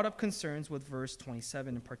have brought up concerns with verse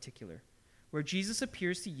 27 in particular, where Jesus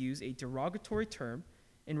appears to use a derogatory term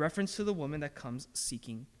in reference to the woman that comes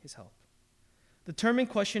seeking his help. The term in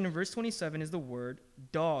question in verse 27 is the word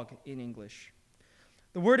dog in English.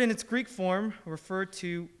 The word in its Greek form referred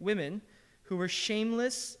to women who were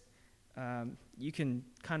shameless. You can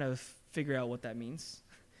kind of figure out what that means.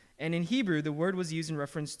 And in Hebrew, the word was used in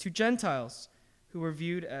reference to Gentiles who were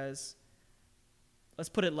viewed as, let's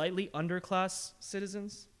put it lightly, underclass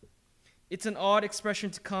citizens. It's an odd expression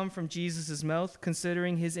to come from Jesus' mouth,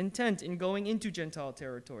 considering his intent in going into Gentile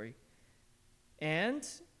territory. And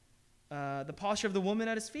the posture of the woman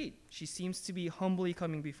at his feet. She seems to be humbly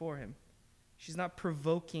coming before him. She's not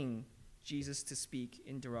provoking Jesus to speak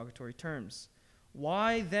in derogatory terms.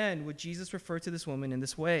 Why then would Jesus refer to this woman in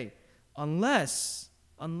this way? Unless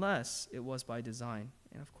it was by design.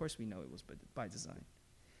 And of course we know it was by design.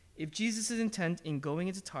 If Jesus' intent in going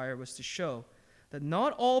into Tyre was to show that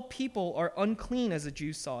not all people are unclean as the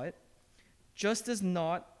Jews saw it, just as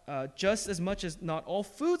much as not all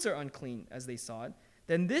foods are unclean as they saw it,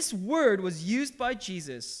 then this word was used by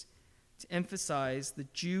Jesus to emphasize the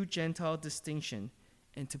Jew-Gentile distinction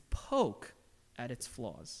and to poke at its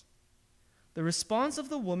flaws. The response of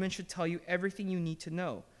the woman should tell you everything you need to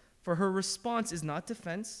know, for her response is not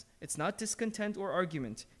defense, it's not discontent or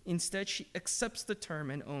argument. Instead, she accepts the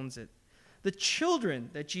term and owns it. The children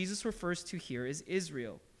that Jesus refers to here is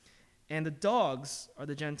Israel, and the dogs are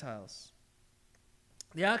the Gentiles.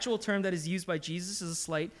 The actual term that is used by Jesus is a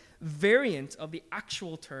slight variant of the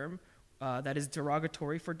actual term that is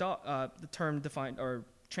derogatory for the term defined or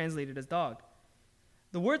translated as dog.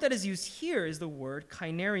 The word that is used here is the word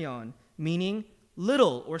kainarion, meaning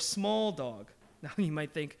little or small dog. Now you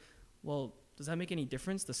might think, well, does that make any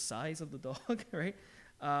difference, the size of the dog, right?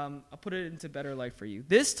 I'll put it into better light for you.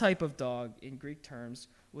 This type of dog, in Greek terms,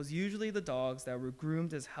 was usually the dogs that were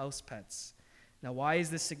groomed as house pets. Now, why is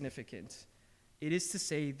this significant? It is to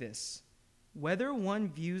say this. whether one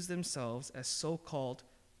views themselves as so-called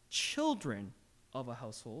children of a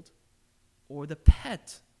household or the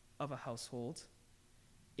pet of a household,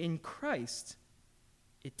 in Christ,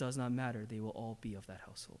 it does not matter. They will all be of that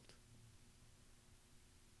household.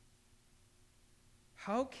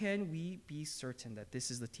 How can we be certain that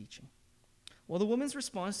this is the teaching? Well, the woman's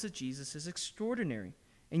response to Jesus is extraordinary.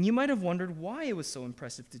 And you might have wondered why it was so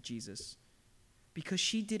impressive to Jesus. Because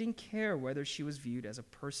she didn't care whether she was viewed as a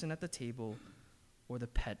person at the table or the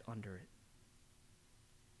pet under it.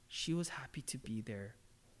 She was happy to be there,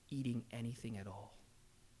 eating anything at all.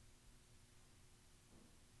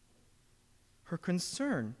 Her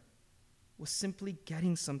concern was simply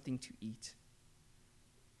getting something to eat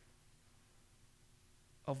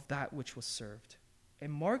of that which was served.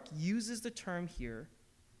 And Mark uses the term here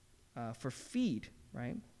for feed,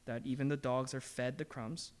 right? That even the dogs are fed the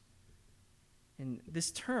crumbs. And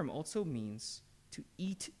this term also means to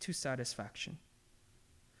eat to satisfaction.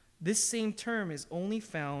 This same term is only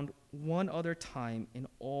found one other time in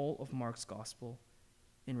all of Mark's gospel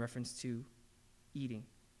in reference to eating.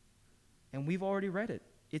 And we've already read it.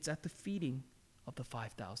 It's at the feeding of the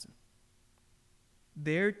 5,000.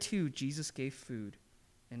 There too, Jesus gave food,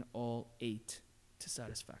 and all ate to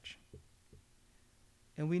satisfaction.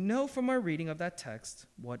 And we know from our reading of that text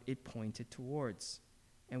what it pointed towards.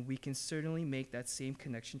 And we can certainly make that same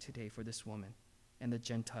connection today for this woman and the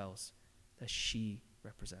Gentiles that she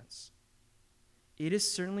represents. It is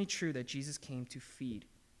certainly true that Jesus came to feed,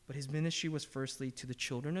 but his ministry was firstly to the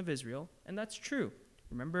children of Israel, and that's true.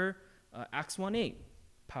 Remember Acts 1:8,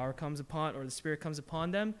 power comes upon, or the Spirit comes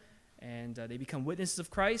upon them, and they become witnesses of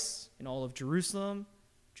Christ in all of Jerusalem,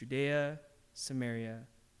 Judea, Samaria,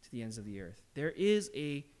 to the ends of the earth. There is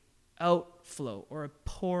a outflow or a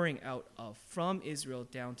pouring out of from Israel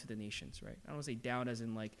down to the nations, right? I don't want to say down as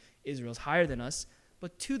in like Israel's higher than us,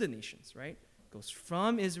 but to the nations, right? It goes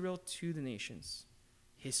from Israel to the nations.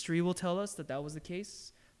 History will tell us that that was the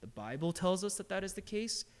case. The Bible tells us that that is the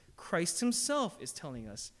case. Christ himself is telling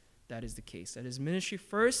us that is the case. That his ministry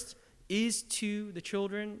first is to the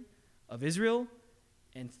children of Israel,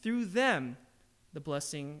 and through them, the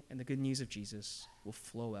blessing and the good news of Jesus will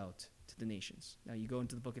flow out to the nations. Now you go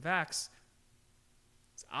into the book of Acts,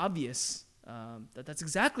 it's obvious that that's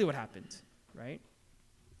exactly what happened, right?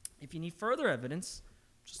 If you need further evidence,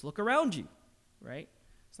 just look around you, right?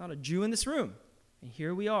 There's not a Jew in this room. And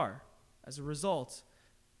here we are as a result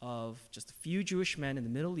of just a few Jewish men in the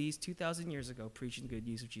Middle East 2,000 years ago preaching the good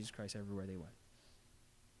news of Jesus Christ everywhere they went.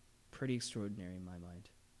 Pretty extraordinary in my mind.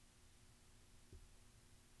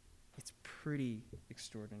 It's pretty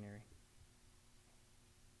extraordinary.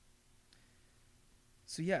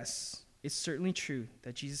 So yes, it's certainly true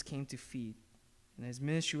that Jesus came to feed, and his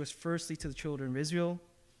ministry was firstly to the children of Israel,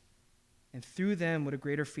 and through them would a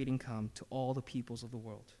greater feeding come to all the peoples of the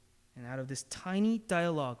world. And out of this tiny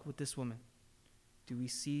dialogue with this woman, do we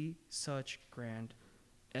see such grand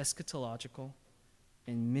eschatological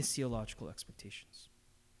and missiological expectations.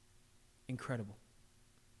 Incredible.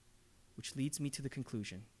 Which leads me to the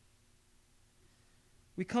conclusion.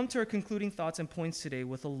 We come to our concluding thoughts and points today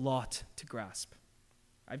with a lot to grasp.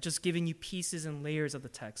 I've just given you pieces and layers of the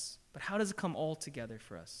text, but how does it come all together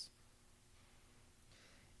for us?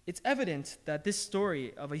 It's evident that this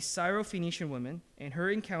story of a Syro-Phoenician woman and her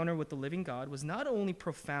encounter with the living God was not only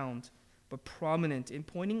profound, but prominent in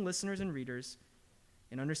pointing listeners and readers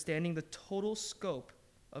in understanding the total scope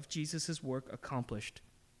of Jesus' work accomplished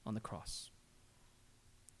on the cross.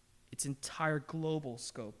 Its entire global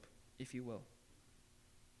scope, if you will.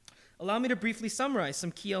 Allow me to briefly summarize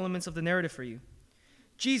some key elements of the narrative for you.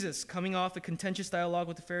 Jesus, coming off a contentious dialogue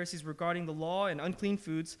with the Pharisees regarding the law and unclean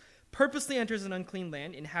foods, purposely enters an unclean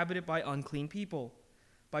land inhabited by unclean people,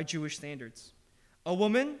 by Jewish standards. A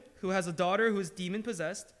woman who has a daughter who is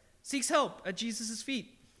demon-possessed seeks help at Jesus'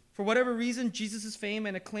 feet. For whatever reason, Jesus' fame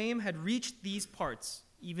and acclaim had reached these parts,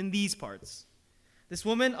 even these parts. This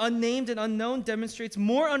woman, unnamed and unknown, demonstrates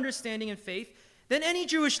more understanding and faith than any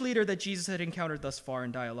Jewish leader that Jesus had encountered thus far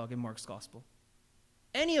in dialogue in Mark's gospel.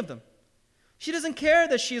 Any of them. She doesn't care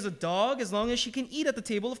that she is a dog as long as she can eat at the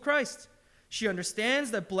table of Christ. She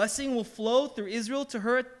understands that blessing will flow through Israel to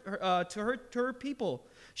her people.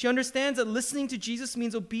 She understands that listening to Jesus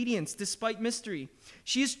means obedience despite mystery.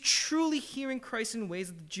 She is truly hearing Christ in ways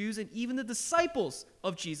that the Jews and even the disciples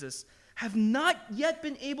of Jesus have not yet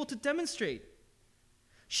been able to demonstrate.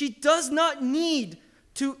 She does not need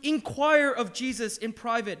to inquire of Jesus in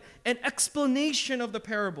private an explanation of the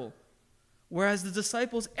parable, whereas the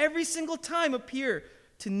disciples every single time appear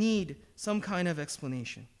to need some kind of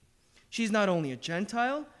explanation. She's not only a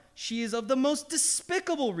Gentile, she is of the most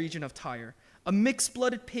despicable region of Tyre, a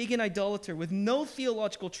mixed-blooded pagan idolater with no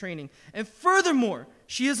theological training. And furthermore,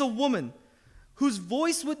 she is a woman whose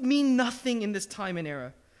voice would mean nothing in this time and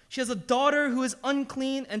era. She has a daughter who is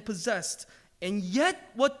unclean and possessed. And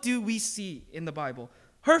yet, what do we see in the Bible?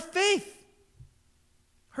 Her faith.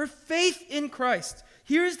 Her faith in Christ.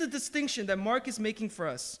 Here's the distinction that Mark is making for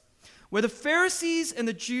us. Where the Pharisees and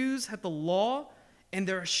the Jews had the law, and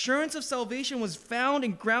their assurance of salvation was found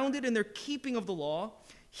and grounded in their keeping of the law,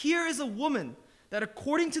 here is a woman that,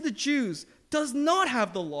 according to the Jews, does not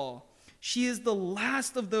have the law. She is the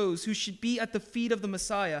last of those who should be at the feet of the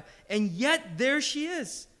Messiah, and yet there she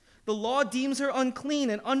is. The law deems her unclean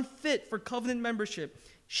and unfit for covenant membership.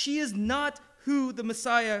 She is not who the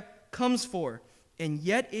Messiah comes for, and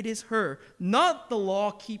yet it is her, not the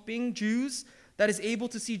law-keeping Jews, that is able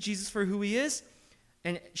to see Jesus for who he is.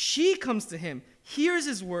 And she comes to him, hears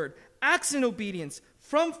his word, acts in obedience,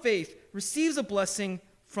 from faith, receives a blessing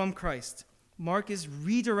from Christ. Mark is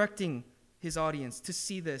redirecting his audience to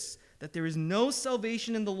see this, that there is no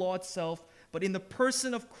salvation in the law itself, but in the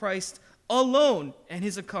person of Christ alone and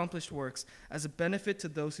his accomplished works as a benefit to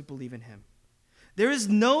those who believe in him. There is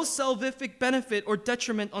no salvific benefit or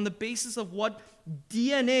detriment on the basis of what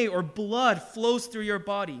DNA or blood flows through your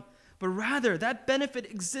body, but rather that benefit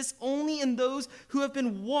exists only in those who have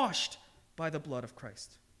been washed by the blood of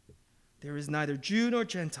Christ. There is neither Jew nor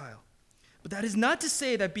Gentile. But that is not to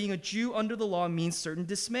say that being a Jew under the law means certain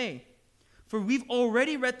dismay. For we've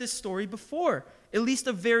already read this story before, at least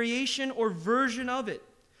a variation or version of it,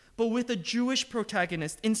 but with a Jewish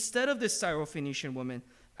protagonist instead of this Syrophoenician woman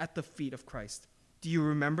at the feet of Christ. Do you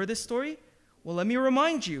remember this story? Well, let me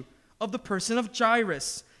remind you of the person of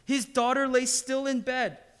Jairus. His daughter lay still in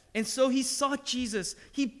bed, and so he sought Jesus.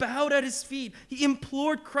 He bowed at his feet. He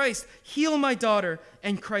implored Christ, heal my daughter,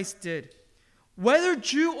 and Christ did. Whether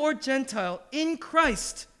Jew or Gentile, in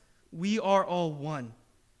Christ, we are all one.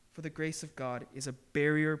 For the grace of God is a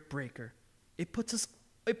barrier breaker. It puts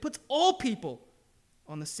all people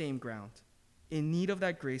on the same ground, in need of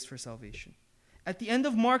that grace for salvation. At the end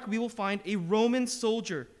of Mark, we will find a Roman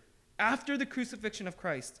soldier after the crucifixion of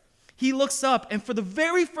Christ. He looks up, and for the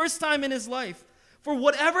very first time in his life, for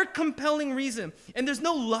whatever compelling reason, and there's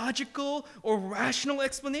no logical or rational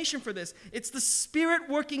explanation for this, it's the Spirit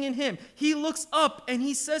working in him. He looks up and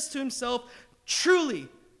he says to himself, truly,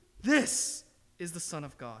 this is the Son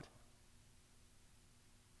of God.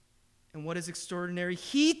 And what is extraordinary,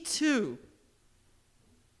 he too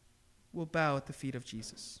will bow at the feet of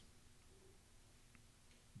Jesus.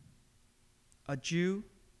 A Jew,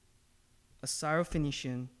 a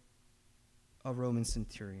Syrophoenician, a Roman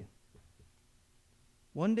centurion.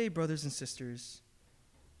 One day, brothers and sisters,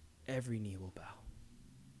 every knee will bow.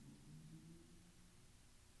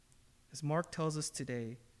 As Mark tells us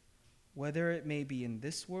today, whether it may be in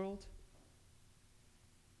this world,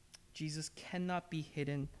 Jesus cannot be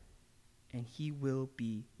hidden, and he will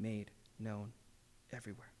be made known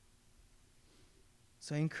everywhere.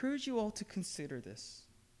 So I encourage you all to consider this.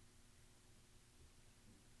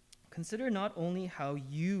 Consider not only how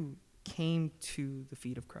you came to the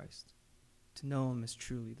feet of Christ, to know him as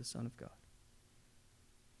truly the Son of God,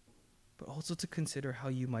 but also to consider how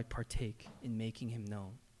you might partake in making him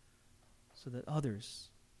known, so that others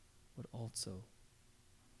would also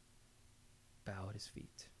bow at his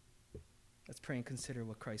feet. Let's pray and consider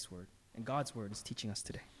what Christ's word and God's word is teaching us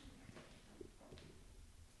today.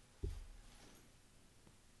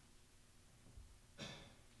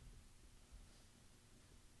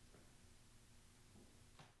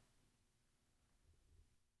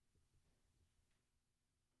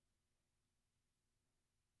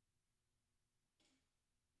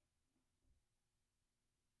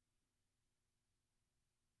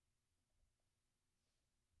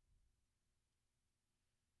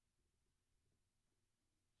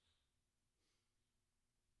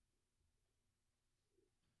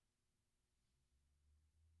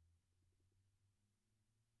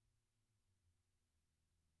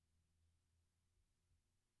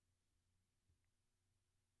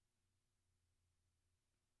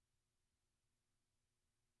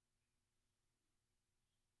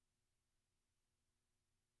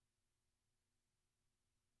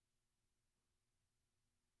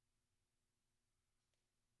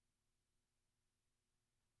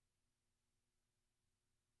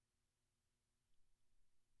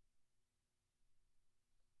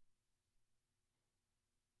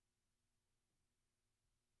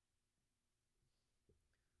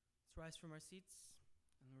 Let's rise from our seats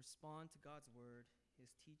and respond to God's word, his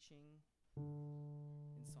teaching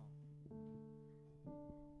in song.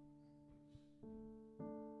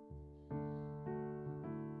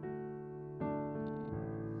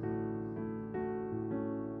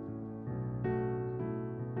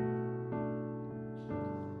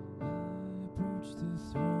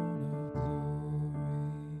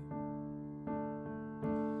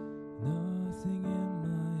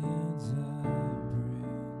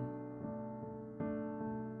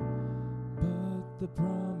 the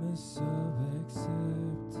promise of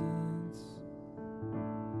acceptance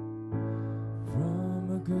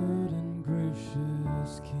from a good and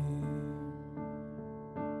gracious King.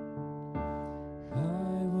 I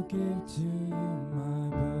will give to you my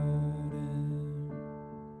burden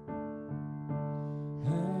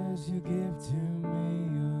as you give to me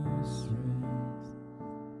your strength.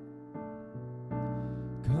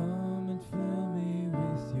 Come and fill me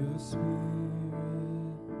with your spirit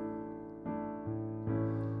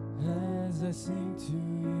as I sing to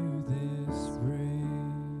you this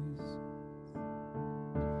praise.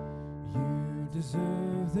 You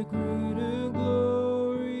deserve the greater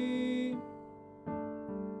glory.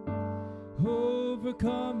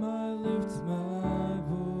 Overcome, I lift my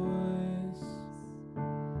voice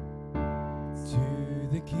to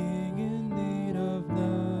the King in need of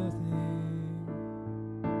nothing.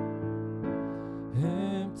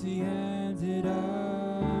 Empty-handed, I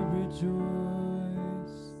rejoice.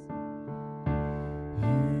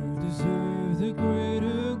 You deserve the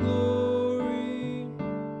greater glory.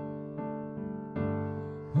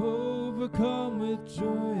 Overcome with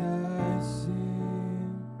joy, I sing.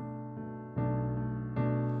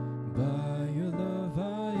 By your love,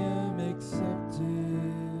 I am accepted.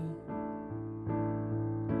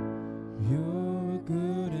 You're a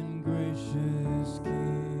good and gracious King.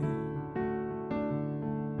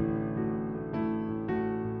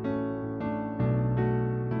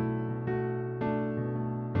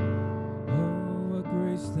 Oh, what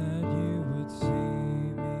grace that you would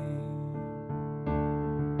see me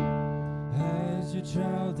as your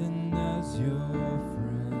child and as your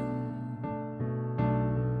friend,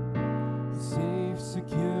 safe,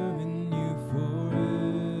 secure in you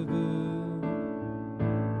forever.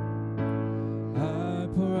 I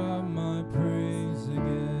pour out my praise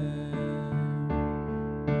again.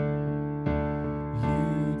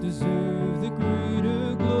 You deserve the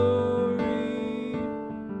greater glory.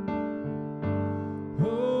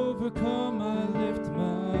 Overcome, I lift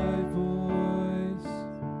my voice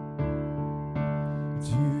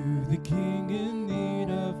to the King in need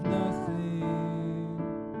of nothing.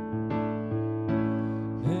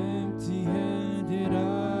 Empty-handed, I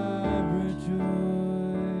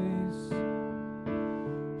rejoice.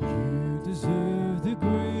 You deserve the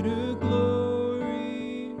greater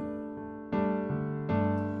glory.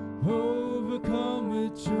 Overcome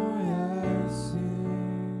with joy, I sing.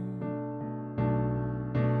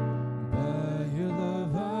 By your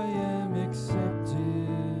love, I am accepted.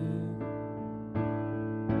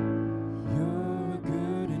 You're a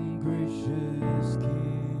good and gracious King.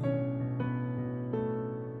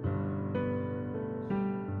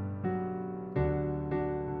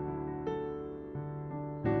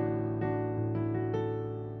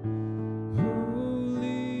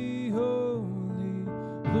 Holy, holy,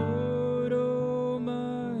 Lord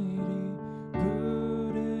Almighty,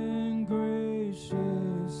 good and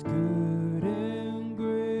gracious, good and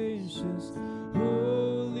gracious.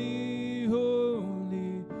 Holy,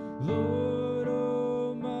 holy, Lord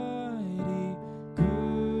Almighty,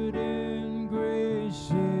 good and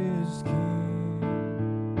gracious King.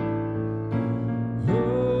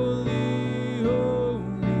 Holy,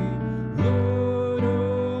 holy, Lord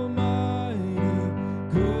Almighty,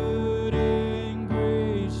 good and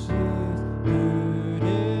gracious, good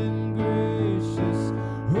and gracious.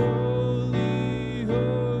 Holy,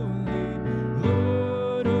 holy,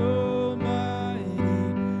 Lord Almighty,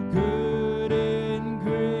 good and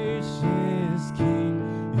gracious King.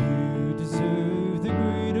 You deserve the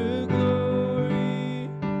greater glory.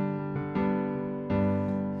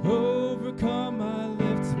 Overcome, I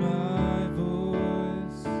lift my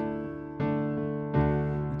voice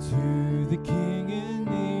to the King in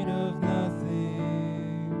need of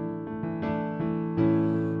nothing.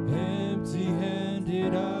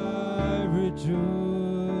 Empty-handed, I rejoice.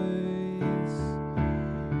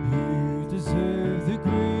 You deserve the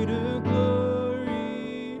greater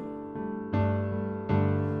glory.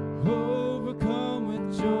 Overcome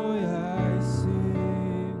with joy, I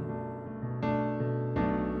sing.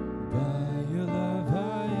 By your love,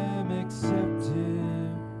 I am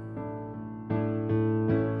accepted.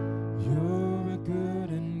 You're a good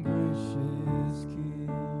and gracious King.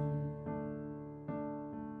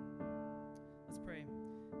 Let's pray.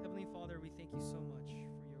 Heavenly Father, we thank you so much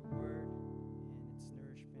for your word and its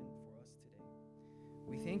nourishment for us today.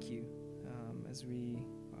 We thank you as we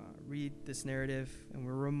read this narrative and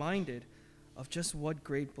we're reminded of just what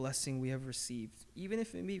great blessing we have received, even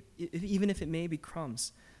if it may be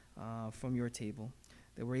crumbs from your table,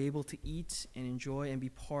 that we're able to eat and enjoy and be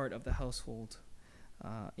part of the household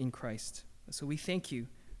in Christ. So we thank you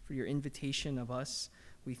for your invitation of us,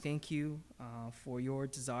 We thank you for your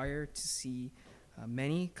desire to see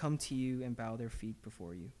many come to you and bow their feet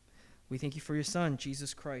before you. We thank you for your Son,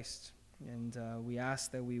 Jesus Christ, and we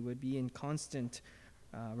ask that we would be in constant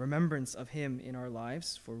remembrance of him in our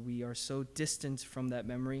lives, for we are so distant from that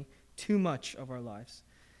memory too much of our lives.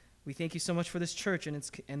 We thank you so much for this church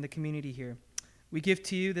and the community here. We give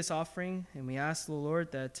to you this offering, and we ask,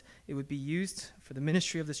 Lord, that it would be used for the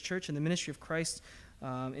ministry of this church and the ministry of Christ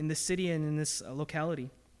in this city and in this locality.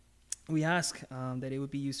 We ask that it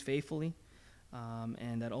would be used faithfully,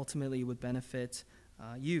 and that ultimately it would benefit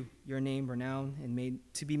you, your name renowned and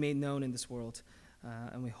to be made known in this world.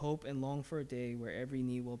 And we hope and long for a day where every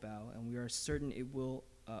knee will bow, and we are certain it will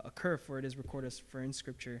occur, for it is recorded for in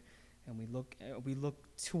Scripture. And we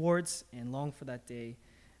look towards and long for that day,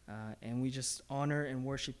 and we just honor and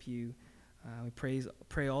worship you. We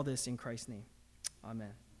pray all this in Christ's name.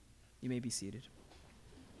 Amen. You may be seated.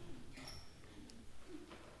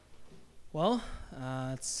 Well,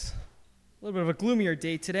 it's a little bit of a gloomier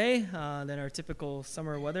day today than our typical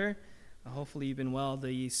summer weather. Hopefully you've been well.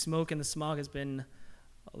 The smoke and the smog has been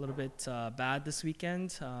a little bit bad this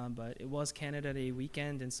weekend, but it was Canada Day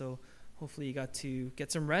weekend, and so hopefully you got to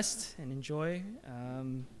get some rest and enjoy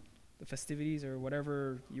the festivities or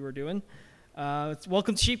whatever you were doing.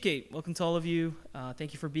 Welcome to Sheepgate. Welcome to all of you.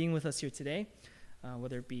 Thank you for being with us here today,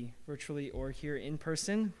 whether it be virtually or here in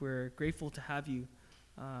person. We're grateful to have you.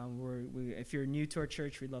 If you're new to our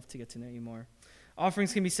church, we'd love to get to know you more.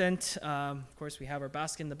 Offerings can be sent. Of course, we have our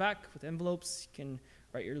basket in the back with envelopes. You can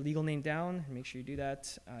write your legal name down and make sure you do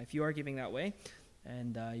that if you are giving that way.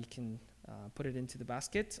 And you can put it into the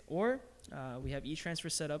basket. Or we have e-transfer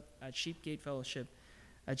set up at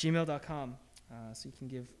sheepgatefellowship@gmail.com. So you can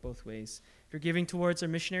give both ways. If you're giving towards our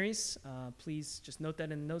missionaries, please just note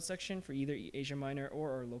that in the notes section for either Asia Minor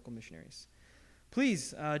or our local missionaries.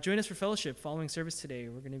 Please join us for fellowship following service today.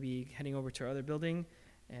 We're going to be heading over to our other building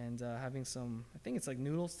and having some, I think it's like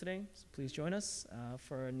noodles today. So please join us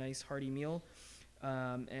for a nice hearty meal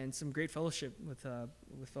and some great fellowship with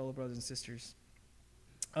fellow brothers and sisters.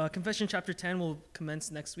 Confession chapter 10 will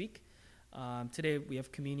commence next week. Today we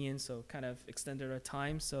have communion, so kind of extended our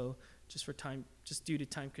time. So just due to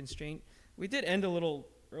time constraint, we did end a little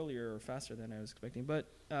earlier or faster than I was expecting. But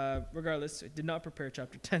regardless, I did not prepare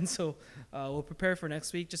chapter 10, so we'll prepare for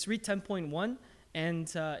next week. Just read 10.1, and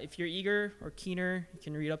if you're eager or keener, you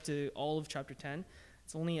can read up to all of chapter 10.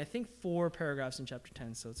 It's only, I think, 4 paragraphs in chapter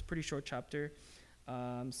 10, so it's a pretty short chapter.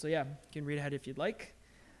 So yeah, you can read ahead if you'd like.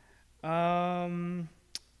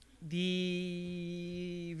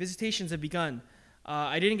 The visitations have begun.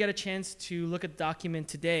 I didn't get a chance to look at the document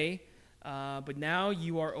today, but now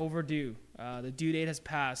you are overdue. The due date has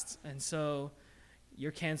passed, and so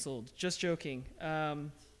you're canceled. Just joking.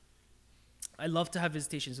 I'd love to have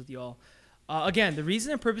visitations with you all. Again, the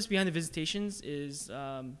reason and purpose behind the visitations is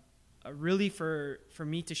really for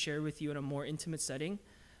me to share with you in a more intimate setting,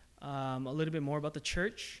 a little bit more about the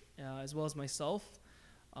church, as well as myself,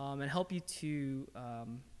 and help you to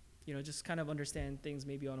just kind of understand things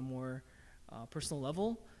maybe on a more personal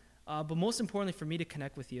level. But most importantly, for me to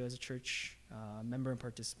connect with you as a church member and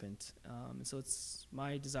participant. And so it's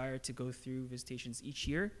my desire to go through visitations each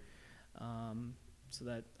year so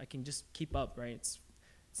that I can just keep up, right?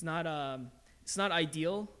 It's not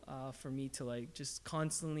ideal for me to just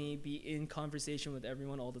constantly be in conversation with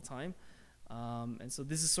everyone all the time. And so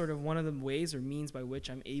this is sort of one of the ways or means by which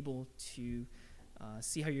I'm able to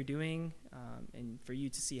see how you're doing and for you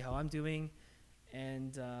to see how I'm doing.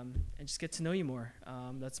 And just get to know you more.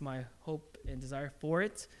 That's my hope and desire for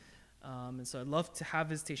it. And so I'd love to have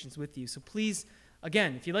visitations with you. So please,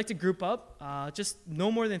 again, if you'd like to group up, just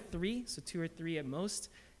no more than 3, so 2 or 3 at most.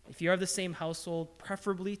 If you are the same household,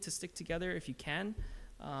 preferably to stick together if you can.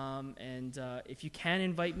 And if you can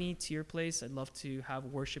invite me to your place, I'd love to have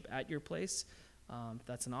worship at your place, if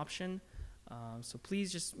that's an option. So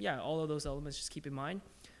please just, all of those elements just keep in mind.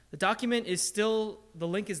 The document is still, the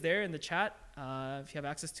link is there in the chat. If you have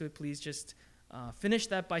access to it, please just finish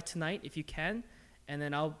that by tonight if you can. And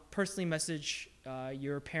then I'll personally message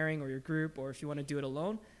your pairing or your group, or if you want to do it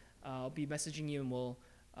alone, I'll be messaging you and we'll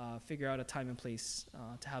figure out a time and place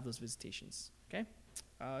to have those visitations. Okay?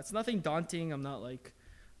 It's nothing daunting. I'm not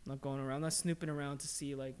going around, I'm not snooping around to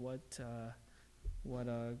see what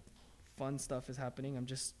fun stuff is happening. I'm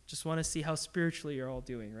just want to see how spiritually you're all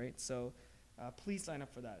doing, right? So please sign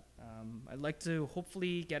up for that. I'd like to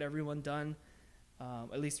hopefully get everyone done,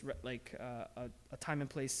 at least a time and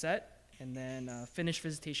place set, and then finish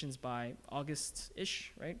visitations by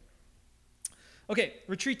August-ish, right? Okay,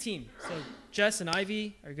 retreat team. So Jess and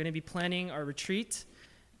Ivy are going to be planning our retreat,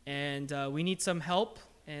 and we need some help.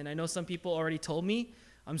 And I know some people already told me,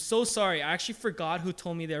 I'm so sorry. I actually forgot who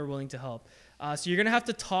told me they were willing to help. So you're going to have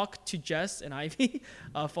to talk to Jess and Ivy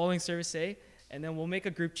following service A, and then we'll make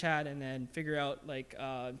a group chat and then figure out like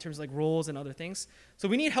in terms of like roles and other things. So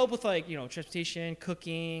we need help with like, transportation,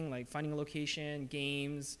 cooking, like finding a location,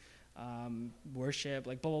 games, worship,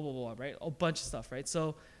 like blah, blah, blah, blah, right? A bunch of stuff, right?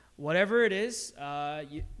 So whatever it is,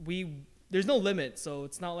 there's no limit. So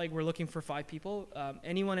it's not like we're looking for 5 people.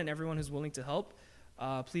 Anyone and everyone who's willing to help,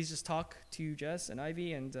 please just talk to Jess and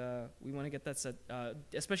Ivy, and we want to get that set,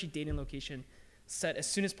 especially date and location, set as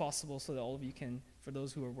soon as possible so that all of you can, for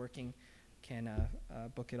those who are working, can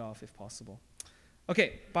book it off if possible.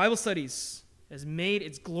 Okay, Bible studies has made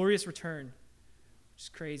its glorious return, which is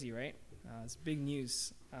crazy, right? It's big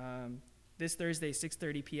news. This Thursday,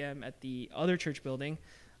 6:30 p.m. at the other church building,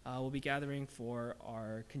 we'll be gathering for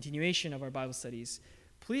our continuation of our Bible studies.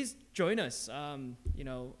 Please join us.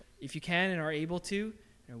 If you can and are able to,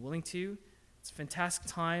 and are willing to, it's a fantastic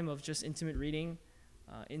time of just intimate reading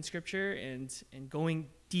in Scripture and going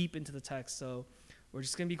deep into the text. So we're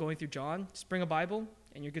just going to be going through John. Just bring a Bible,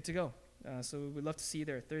 and you're good to go. So we'd love to see you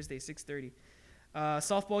there, Thursday, 6:30.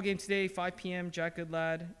 Softball game today, 5 p.m., Jack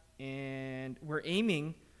Goodlad. And we're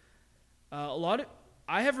aiming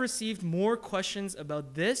I have received more questions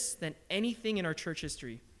about this than anything in our church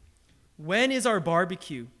history. When is our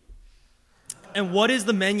barbecue? And what is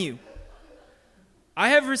the menu? I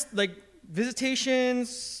have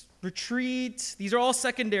visitations, retreats. These are all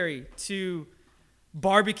secondary to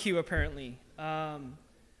barbecue, apparently.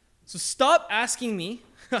 So stop asking me.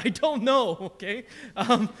 I don't know. Okay.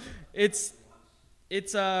 It's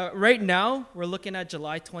right now we're looking at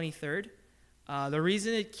July 23rd. The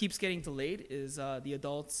reason it keeps getting delayed is the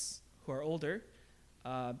adults who are older,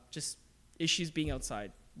 just issues being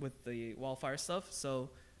outside with the wildfire stuff,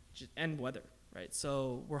 and weather, right?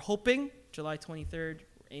 So we're hoping July 23rd. We're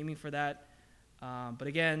aiming for that. But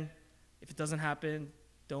again, if it doesn't happen,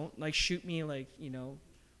 don't shoot me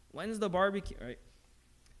when's the barbecue, right?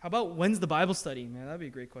 How about when's the Bible study? Man, that'd be a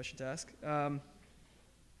great question to ask.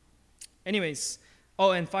 Anyways.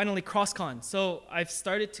 Oh, and finally, CrossCon. So I've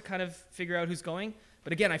started to kind of figure out who's going.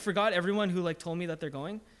 But again, I forgot everyone who told me that they're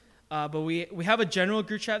going. But we have a general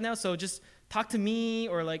group chat now. So just talk to me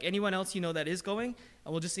or anyone else that is going.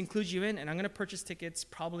 And we'll just include you in. And I'm going to purchase tickets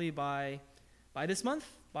probably by this month,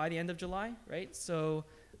 by the end of July, right? So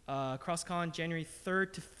CrossCon, January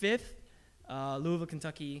 3rd to 5th, Louisville,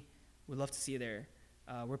 Kentucky. We'd love to see you there.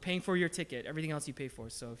 We're paying for your ticket. Everything else you pay for.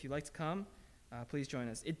 So if you'd like to come, please join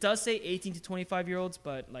us. It does say 18 to 25-year-olds,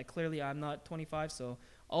 but clearly I'm not 25, so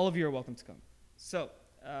all of you are welcome to come. So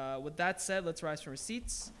with that said, let's rise from our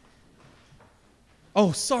seats.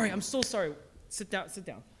 Oh, sorry. I'm so sorry. Sit down.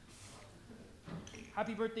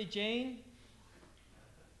 Happy birthday, Jane.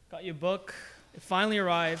 Got you a book. It finally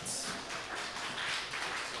arrived.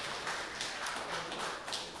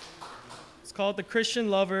 It's called The Christian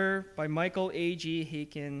Lover by Michael A.G.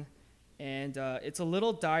 Haken. And it's a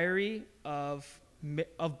little diary of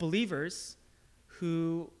believers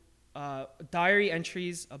who diary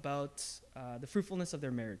entries about the fruitfulness of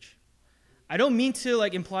their marriage. I don't mean to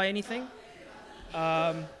imply anything,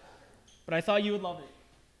 but I thought you would love it.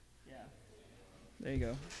 Yeah, there you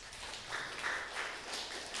go.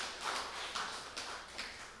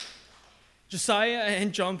 Josiah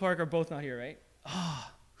and John Park are both not here, right?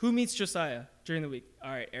 Who meets Josiah during the week?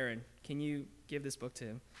 All right, Aaron, can you give this book to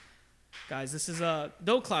him? Guys, this is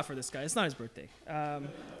don't clap for this guy. It's not his birthday.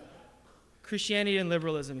 Christianity and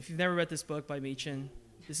Liberalism. If you've never read this book by Machen,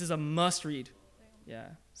 this is a must-read. Yeah,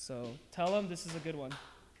 so tell him this is a good one.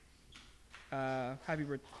 Happy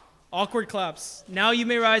birthday. Awkward claps. Now you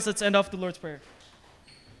may rise. Let's end off the Lord's Prayer.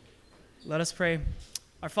 Let us pray.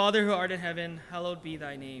 Our Father who art in heaven, hallowed be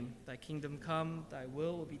thy name. Thy kingdom come, thy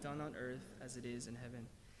will be done on earth as it is in heaven.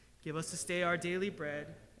 Give us this day our daily bread,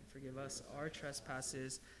 and forgive us our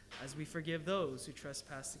trespasses, as we forgive those who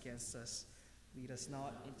trespass against us. Lead us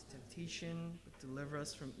not into temptation, but deliver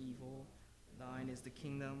us from evil. Thine is the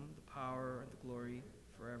kingdom, the power, and the glory,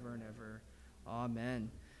 forever and ever.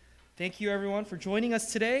 Amen. Thank you, everyone, for joining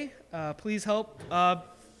us today. Please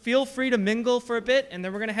feel free to mingle for a bit, and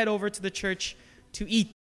then we're going to head over to the church to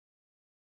eat.